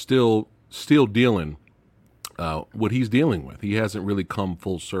still dealing what he's dealing with. He hasn't really come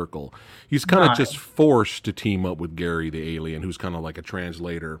full circle. He's kind of just forced to team up with Gary the alien, who's kind of like a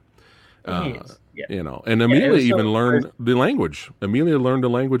translator. And Amelia learned the language. Amelia learned the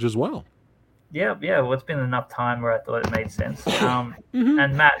language as well. Yeah. Well, it's been enough time where I thought it made sense.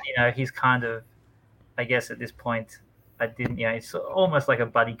 And Matt, he's kind of, I guess at this point, it's almost like a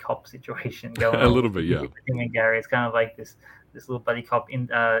buddy cop situation going on. A little bit, yeah. With him and Gary, it's kind of like this little buddy cop in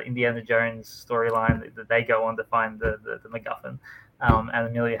Indiana Jones storyline that they go on to find the MacGuffin. And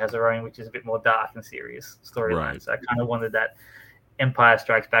Amelia has her own, which is a bit more dark and serious storyline. Right. So I kind of wanted that Empire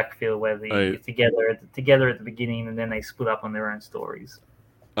Strikes Back feel where they're together at the beginning and then they split up on their own stories.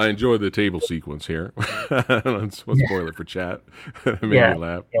 I enjoy the table sequence here. Let's spoil it for chat. It made me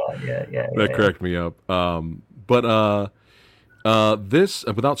laugh. Yeah. That cracked me up. But this,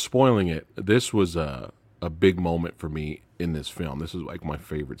 without spoiling it, this was a big moment for me in this film. This is like my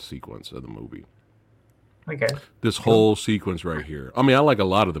favorite sequence of the movie. Okay. This whole sequence right here. I mean, I like a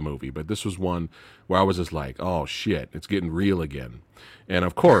lot of the movie, but this was one where I was just like, oh shit, it's getting real again. And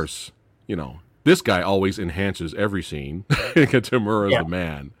of course, this guy always enhances every scene. Tamura's the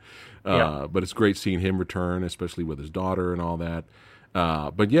man. But it's great seeing him return, especially with his daughter and all that.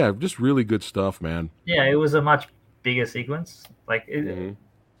 But yeah, just really good stuff, man. Yeah, it was a much bigger sequence. Like,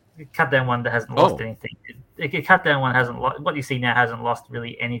 Cut Down one that hasn't lost anything. Cut Down one hasn't lost. What you see now hasn't lost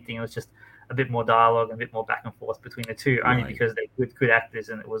really anything. It was just a bit more dialogue and a bit more back and forth between the two, only because they're good actors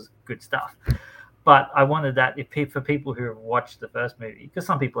and it was good stuff. But I wanted that for people who have watched the first movie, because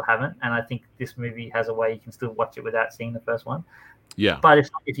some people haven't, and I think this movie has a way you can still watch it without seeing the first one. Yeah. But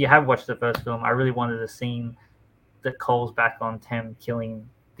if you have watched the first film, I really wanted a scene that calls back on Tem killing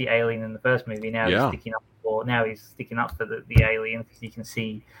the alien in the first movie. Now he's sticking up for the alien because you can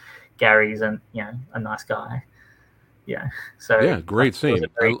see Gary's a nice guy. Yeah. So great scene.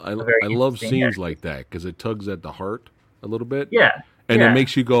 I love scenes like that because it tugs at the heart a little bit. Yeah. And it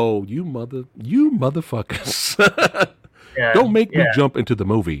makes you go, you motherfuckers. Don't make me jump into the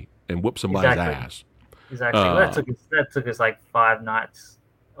movie and whoop somebody's ass. Exactly. That took us like 5 nights.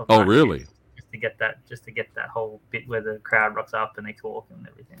 Really? Just to get that whole bit where the crowd rocks up and they talk and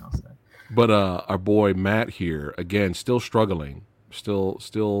everything else. So. But our boy Matt here again, still struggling, still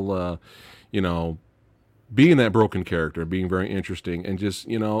being that broken character, being very interesting, and just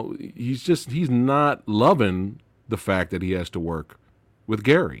he's not loving the fact that he has to work with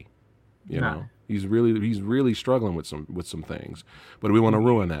Gary. He's He's really struggling with some things. But we want to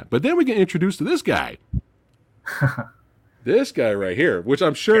ruin that. But then we get introduced to this guy. This guy right here, which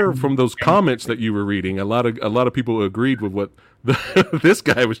I'm sure from those comments that you were reading, a lot of people agreed with what this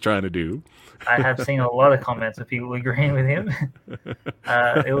guy was trying to do. I have seen a lot of comments of people agreeing with him.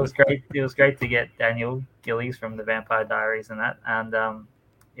 It was great. It was great to get Daniel Gillies from the Vampire Diaries and that. And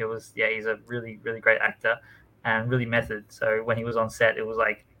he's a really, really great actor and really method. So when he was on set, it was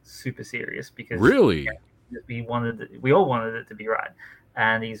like super serious because really we all wanted it to be right.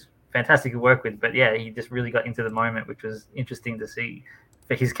 And he's fantastic to work with, but he just really got into the moment, which was interesting to see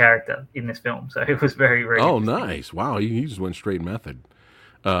for his character in this film. So it was very, very nice. Wow, he just went straight method.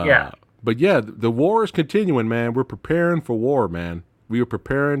 But the war is continuing, man. We're preparing for war, man. We are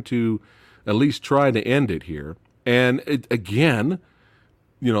preparing to at least try to end it here. And again,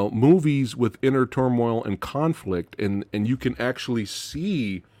 movies with inner turmoil and conflict, and you can actually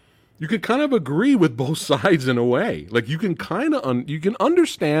see, you can kind of agree with both sides in a way. Like you can kind of you can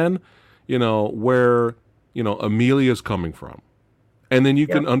understand, where Amelia's coming from, and then you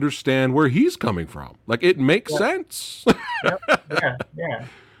can understand where he's coming from. Like it makes sense.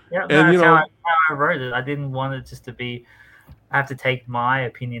 Yeah, and how I wrote it. I didn't want it just to be. I have to take my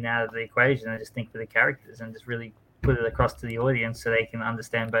opinion out of the equation and just think for the characters and just really put it across to the audience so they can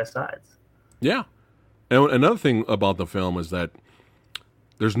understand both sides. Yeah, and another thing about the film is that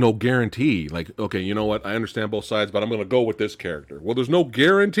there's no guarantee. Like, okay, you know what? I understand both sides, but I'm going to go with this character. Well, there's no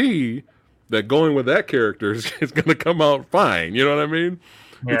guarantee that going with that character is going to come out fine. You know what I mean?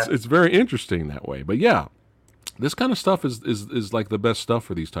 Yeah. It's very interesting that way. But yeah, this kind of stuff is like the best stuff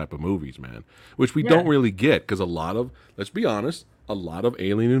for these type of movies, man, which we don't really get because let's be honest, a lot of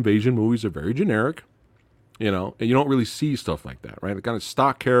alien invasion movies are very generic, and you don't really see stuff like that, right? The kind of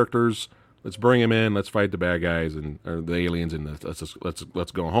stock characters, let's bring them in, let's fight the bad guys or the aliens, and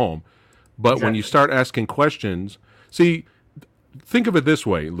let's go home. But when you start asking questions, see, think of it this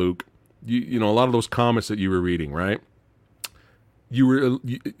way, Luke. You know, a lot of those comments that you were reading, right? You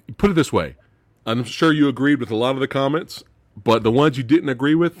put it this way. I'm sure you agreed with a lot of the comments, but the ones you didn't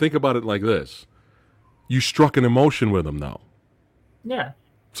agree with, think about it like this. You struck an emotion with them, though. Yeah.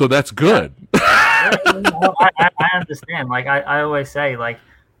 So that's good. I understand. Like, I always say, like,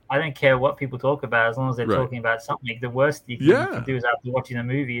 I don't care what people talk about as long as they're talking about something. The worst you can do is after watching a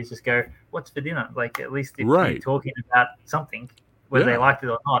movie is just go, what's for dinner? Like, at least if you're talking about something, whether they liked it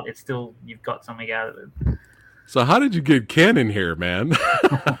or not, it's still, you've got something out of it. So how did you get Ken in here, man?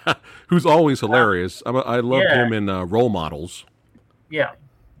 Who's always hilarious. I love him in Role Models. Yeah,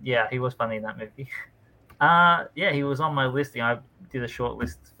 he was funny in that movie. He was on my list. I did a short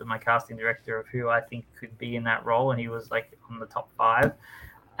list for my casting director of who I think could be in that role, and he was like on the top 5.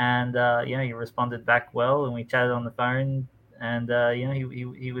 And he responded back well, and we chatted on the phone, and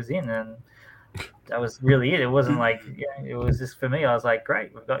he was in, and that was really it. It wasn't like it was just for me. I was like,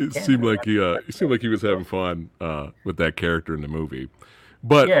 great, we've got Ken. It seemed like he was having fun with that character in the movie.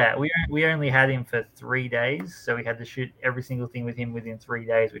 But we only had him for 3 days, so we had to shoot every single thing with him within 3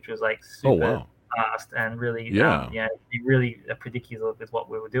 days, which was like super fast and really be really particular with what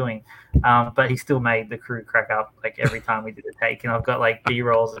we were doing. But he still made the crew crack up like every time we did a take, and I've got like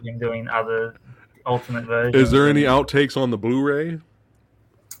B-rolls of him doing other alternate versions. Is there any outtakes on the Blu-ray?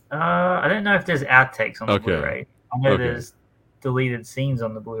 I don't know if there's outtakes on the Blu-ray. I know there's deleted scenes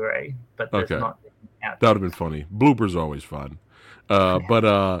on the Blu-ray, but there's not outtakes. That would have been funny. Bloopers are always fun.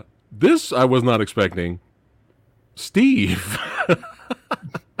 But this I was not expecting. Steve.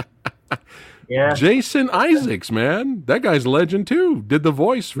 Yeah. Jason Isaacs, man. That guy's a legend too. Did the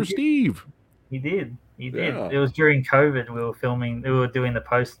voice for Steve. He did. Yeah. It was during COVID. We were doing the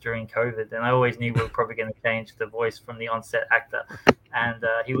post during COVID, and I always knew we were probably going to change the voice from the on-set actor. And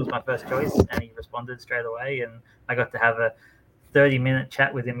he was my first choice, and he responded straight away. And I got to have a 30-minute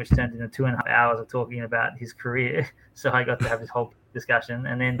chat with him, which turned into 2.5 hours of talking about his career. So I got to have this whole discussion.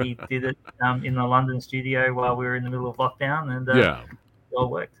 And then he did it in the London studio while we were in the middle of lockdown, and it all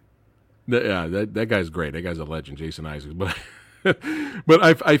worked. Yeah, that guy's great. That guy's a legend, Jason Isaacs. But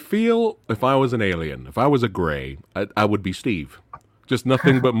I feel if I was an alien, if I was a gray, I would be Steve. Just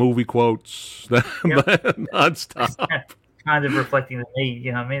nothing but movie quotes nonstop. Kind of reflecting to me,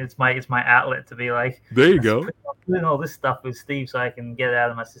 you know what I mean? It's my outlet to be like, there you go. Doing all this stuff with Steve so I can get it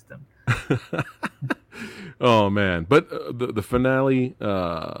out of my system. Oh, man. But the finale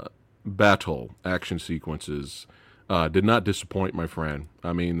battle action sequences did not disappoint, my friend.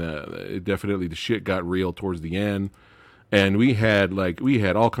 I mean, definitely the shit got real towards the end. And we had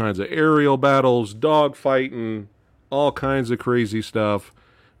all kinds of aerial battles, dog fighting, all kinds of crazy stuff.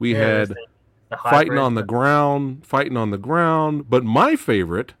 We had fighting on the ground. But my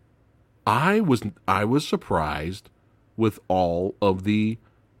favorite I was surprised with all of the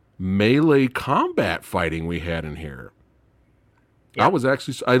melee combat fighting we had in here. Yeah,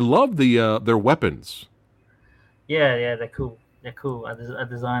 I love their weapons, yeah, they're cool. They're cool. I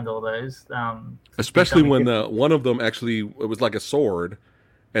designed all those to do especially something when different. one of them actually, it was like a sword,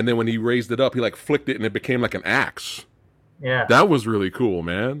 and then when he raised it up, he like flicked it and it became like an axe. Yeah, That was really cool,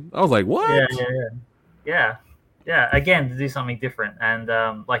 man. I was like, yeah, what? yeah, yeah, yeah, yeah. Again, to do something different, and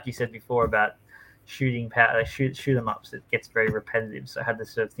like you said before about shoot 'em ups, it gets very repetitive. So I had to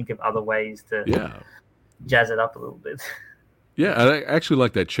sort of think of other ways to Yeah. jazz it up a little bit. Yeah, I actually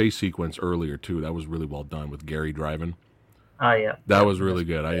like that chase sequence earlier too. That was really well done with Gary driving. Oh yeah, That yeah, was really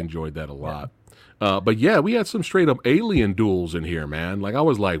that's good. I yeah, enjoyed that a yeah. lot. But yeah, we had some straight up alien duels in here, man. Like I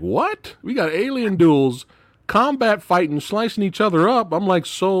was like, what? We got alien duels, combat fighting, slicing each other up. I'm like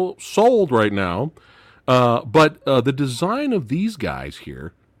so sold right now. But the design of these guys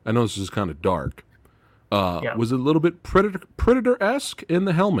here, I know this is kind of dark, Yeah. was a little bit predator esque in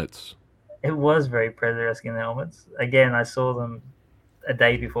the helmets. It was very Predator-esque in the helmets. Again, I saw them a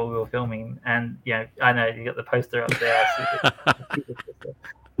day before we were filming, and I know you got the poster up there. I see the poster.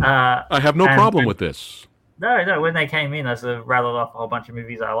 I have no And problem with this. no, when they came in, I sort of rattled off a whole bunch of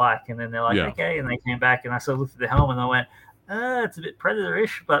movies I like, and then they're like, Yeah. okay, and they came back, and I sort of looked at the helmet, and I went, it's a bit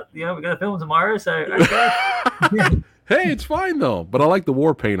Predator-ish, but we're gonna film tomorrow, so okay. Hey, it's fine though. But I like the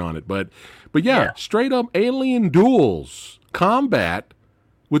war paint on it. But yeah, Yeah, straight up alien duels, combat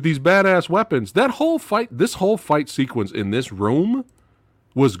with these badass weapons. This whole fight sequence in this room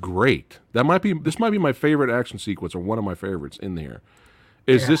was great. This might be my favorite action sequence or one of my favorites in there.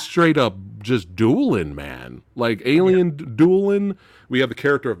 Is yeah, this straight up just dueling, man? Like yeah. alien dueling. We have the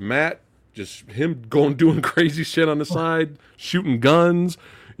character of Matt, just him going doing crazy shit on the side, shooting guns.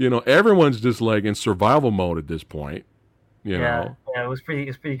 Everyone's just like in survival mode at this point. You Yeah, know, yeah, it was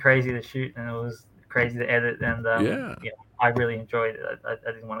pretty crazy to shoot, and it was crazy to edit, and yeah. yeah, I really enjoyed it. I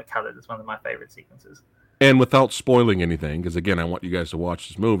didn't want to cut it. It's one of my favorite sequences. And without spoiling anything, because again, I want you guys to watch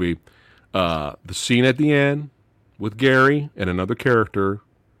this movie. The scene at the end with Gary and another character,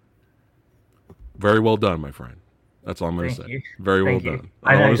 very well done, my friend. That's all I'm going to Thank say. you, Very well thank you. done.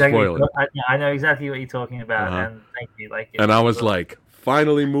 I don't want to spoil it. I know exactly what you're talking Uh about, huh. and thank you. Like And I it was was like,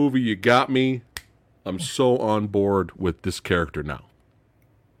 finally, movie, you got me. I'm so on board with this character now.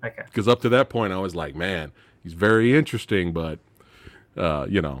 okay. Because up to that point, I was like, man, he's very interesting, but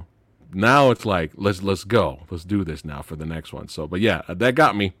now it's like let's go, let's do this now for the next one. So, but yeah, that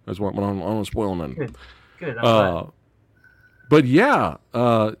got me. That's what I don't want to spoil none. Good, good. I'm glad. Uh, but yeah,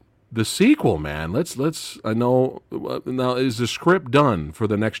 the sequel, man. Let's. I know now. Is the script done for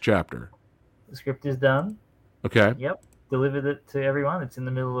the next chapter? The script is done. Okay. Yep, delivered it to everyone. It's in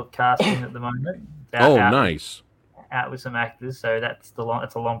the middle of casting at the moment. Oh, nice. Out with some actors, so it's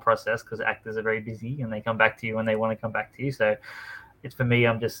a long process because actors are very busy and they come back to you when they want to come back to you. So it's for me,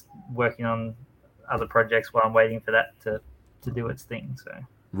 I'm just working on other projects while I'm waiting for that to do its thing. So,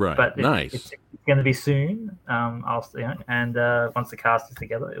 Right. but Nice. it's going to be soon. And once the cast is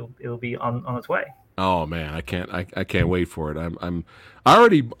together, it'll be on its way. Oh man, I can't wait for it. I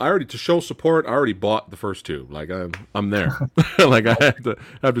already to show support. I already bought the first two. Like I'm there. Like I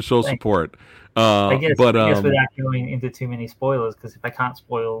have to show Thanks. support. I guess But without going into too many spoilers, because if I can't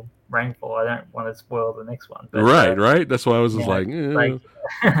spoil Rainfall, I don't want to spoil the next one. But, right. That's why I was just yeah, like,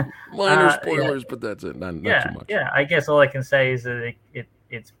 like minor spoilers, but that's it. Not too much. yeah. I guess all I can say is that it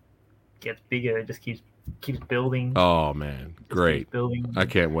gets bigger. It just keeps building. Oh man, great! Keeps building. I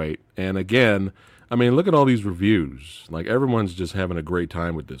can't wait. And again, I mean, look at all these reviews. Like everyone's just having a great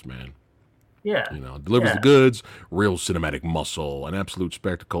time with this, man. Yeah, Delivers the goods, real cinematic muscle, an absolute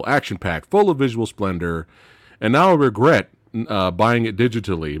spectacle, action packed, full of visual splendor. And now I regret buying it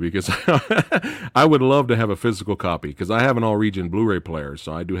digitally because I would love to have a physical copy because I have an all region Blu-ray player,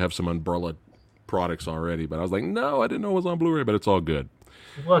 so I do have some Umbrella products already. But I was like, no, I didn't know it was on Blu-ray, but it's all good.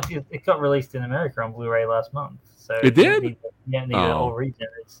 Well, it got released in America on Blu-ray last month, so It did? You don't need the whole region.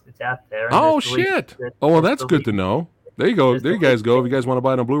 It's out there. And Oh shit! Oh well, that's good to know. There you go. There you guys go. If you guys want to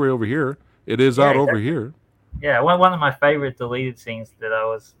buy it on Blu-ray over here, it is out over here. Yeah, one of my favorite deleted scenes that I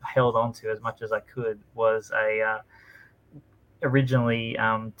was held onto as much as I could was originally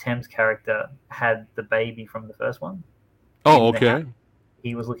Tem's character had the baby from the first one. Oh, okay.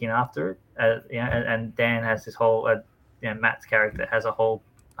 He was looking after it, and Dan has this whole, Matt's character has a whole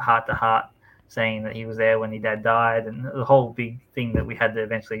heart-to-heart saying that he was there when his dad died, and the whole big thing that we had to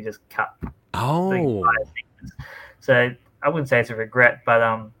eventually just cut. Oh. So I wouldn't say it's a regret,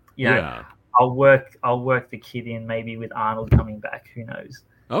 but yeah. I'll work the kid in maybe with Arnold coming back. Who knows?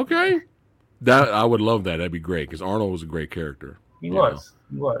 Okay. That I would love that. That'd be great because Arnold was a great character. He You know, was.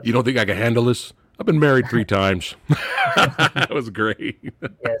 He was. you don't think I can handle this? I've been married 3 times. That was great.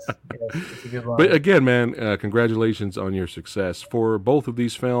 Yes. It's a good line. But again, man, congratulations on your success for both of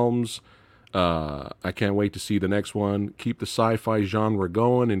these films. I can't wait to see the next one. Keep the sci-fi genre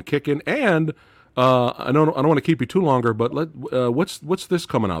going and kicking. And I don't want to keep you too longer, but what's this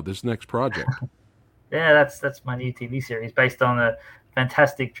coming out? This next project? Yeah, that's my new TV series based on a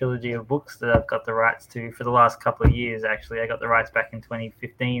fantastic trilogy of books that I've got the rights to for the last couple of years. Actually, I got the rights back in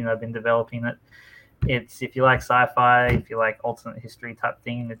 2015. I've been developing it. It's, if you like sci-fi, if you like alternate history type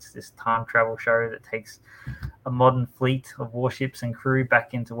thing, it's this time travel show that takes a modern fleet of warships and crew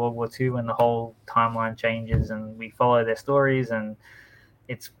back into World War II when the whole timeline changes, and we follow their stories, and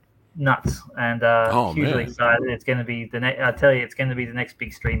it's nuts and hugely excited. It's going to be I tell you, it's going to be the next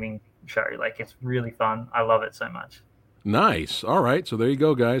big streaming show. Like, it's really fun. I love it so much. Nice. All right, so there you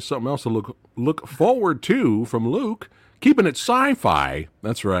go, guys. Something else to look forward to from Luke. Keeping it sci-fi.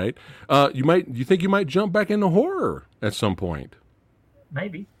 That's right. You think you might jump back into horror at some point?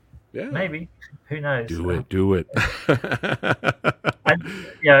 Maybe. Yeah. Maybe. Who knows? Do it.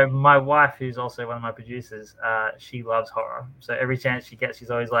 My wife, who's also one of my producers, she loves horror. So every chance she gets, she's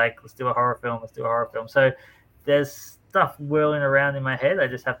always like, let's do a horror film. So there's stuff whirling around in my head. I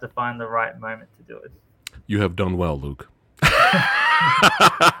just have to find the right moment to do it. You have done well, Luke.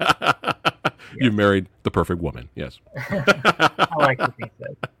 You married the perfect woman. Yes. I like to think so.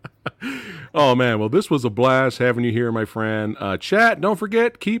 Oh man, well, this was a blast having you here, my friend. Chat, don't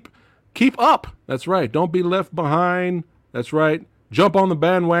forget, keep up. That's right. Don't be left behind. That's right. Jump on the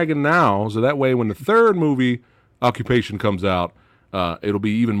bandwagon now, so that way when the third movie, Occupation, comes out, it'll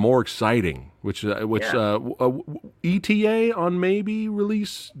be even more exciting. ETA on maybe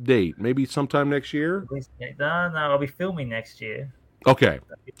release date, maybe sometime next year. No, I'll be filming next year. Okay,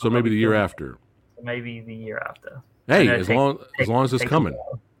 so maybe the year after. Maybe the year after. Hey, as long as it's coming.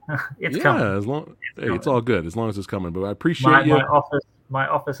 It's coming. It's all good as long as it's coming. But I appreciate you. My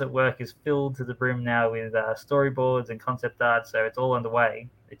office at work is filled to the brim now with storyboards and concept art, so it's all underway.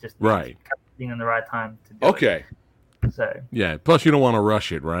 It just needs coming in the right time to do it. So yeah. Plus, you don't want to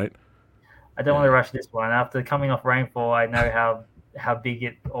rush it, right? I don't want to rush this one. After coming off Rainfall, I know how big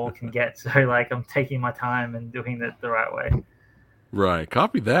it all can get. So I'm taking my time and doing it the right way. Right.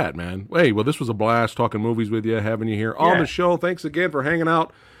 Copy that, man. Hey, well, this was a blast talking movies with you, having you here on the show. Thanks again for hanging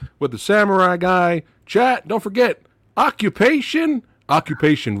out with the Samurai Guy. Chat, don't forget, Occupation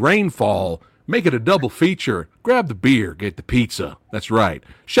Rainfall. Make it a double feature. Grab the beer, get the pizza. That's right.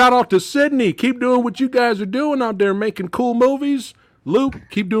 Shout out to Sydney. Keep doing what you guys are doing out there, making cool movies. Luke,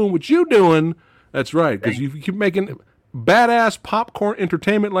 keep doing what you're doing. That's right, because you keep making badass popcorn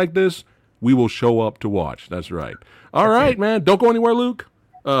entertainment like this, we will show up to watch. That's right. All right, man. Don't go anywhere, Luke.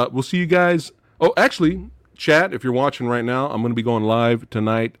 We'll see you guys. Oh, actually, chat, if you're watching right now, I'm going to be going live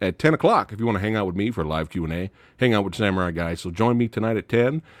tonight at 10 o'clock. If you want to hang out with me for a live Q&A, hang out with Samurai Guy. So join me tonight at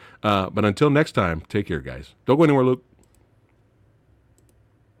 10. But until next time, take care, guys. Don't go anywhere, Luke.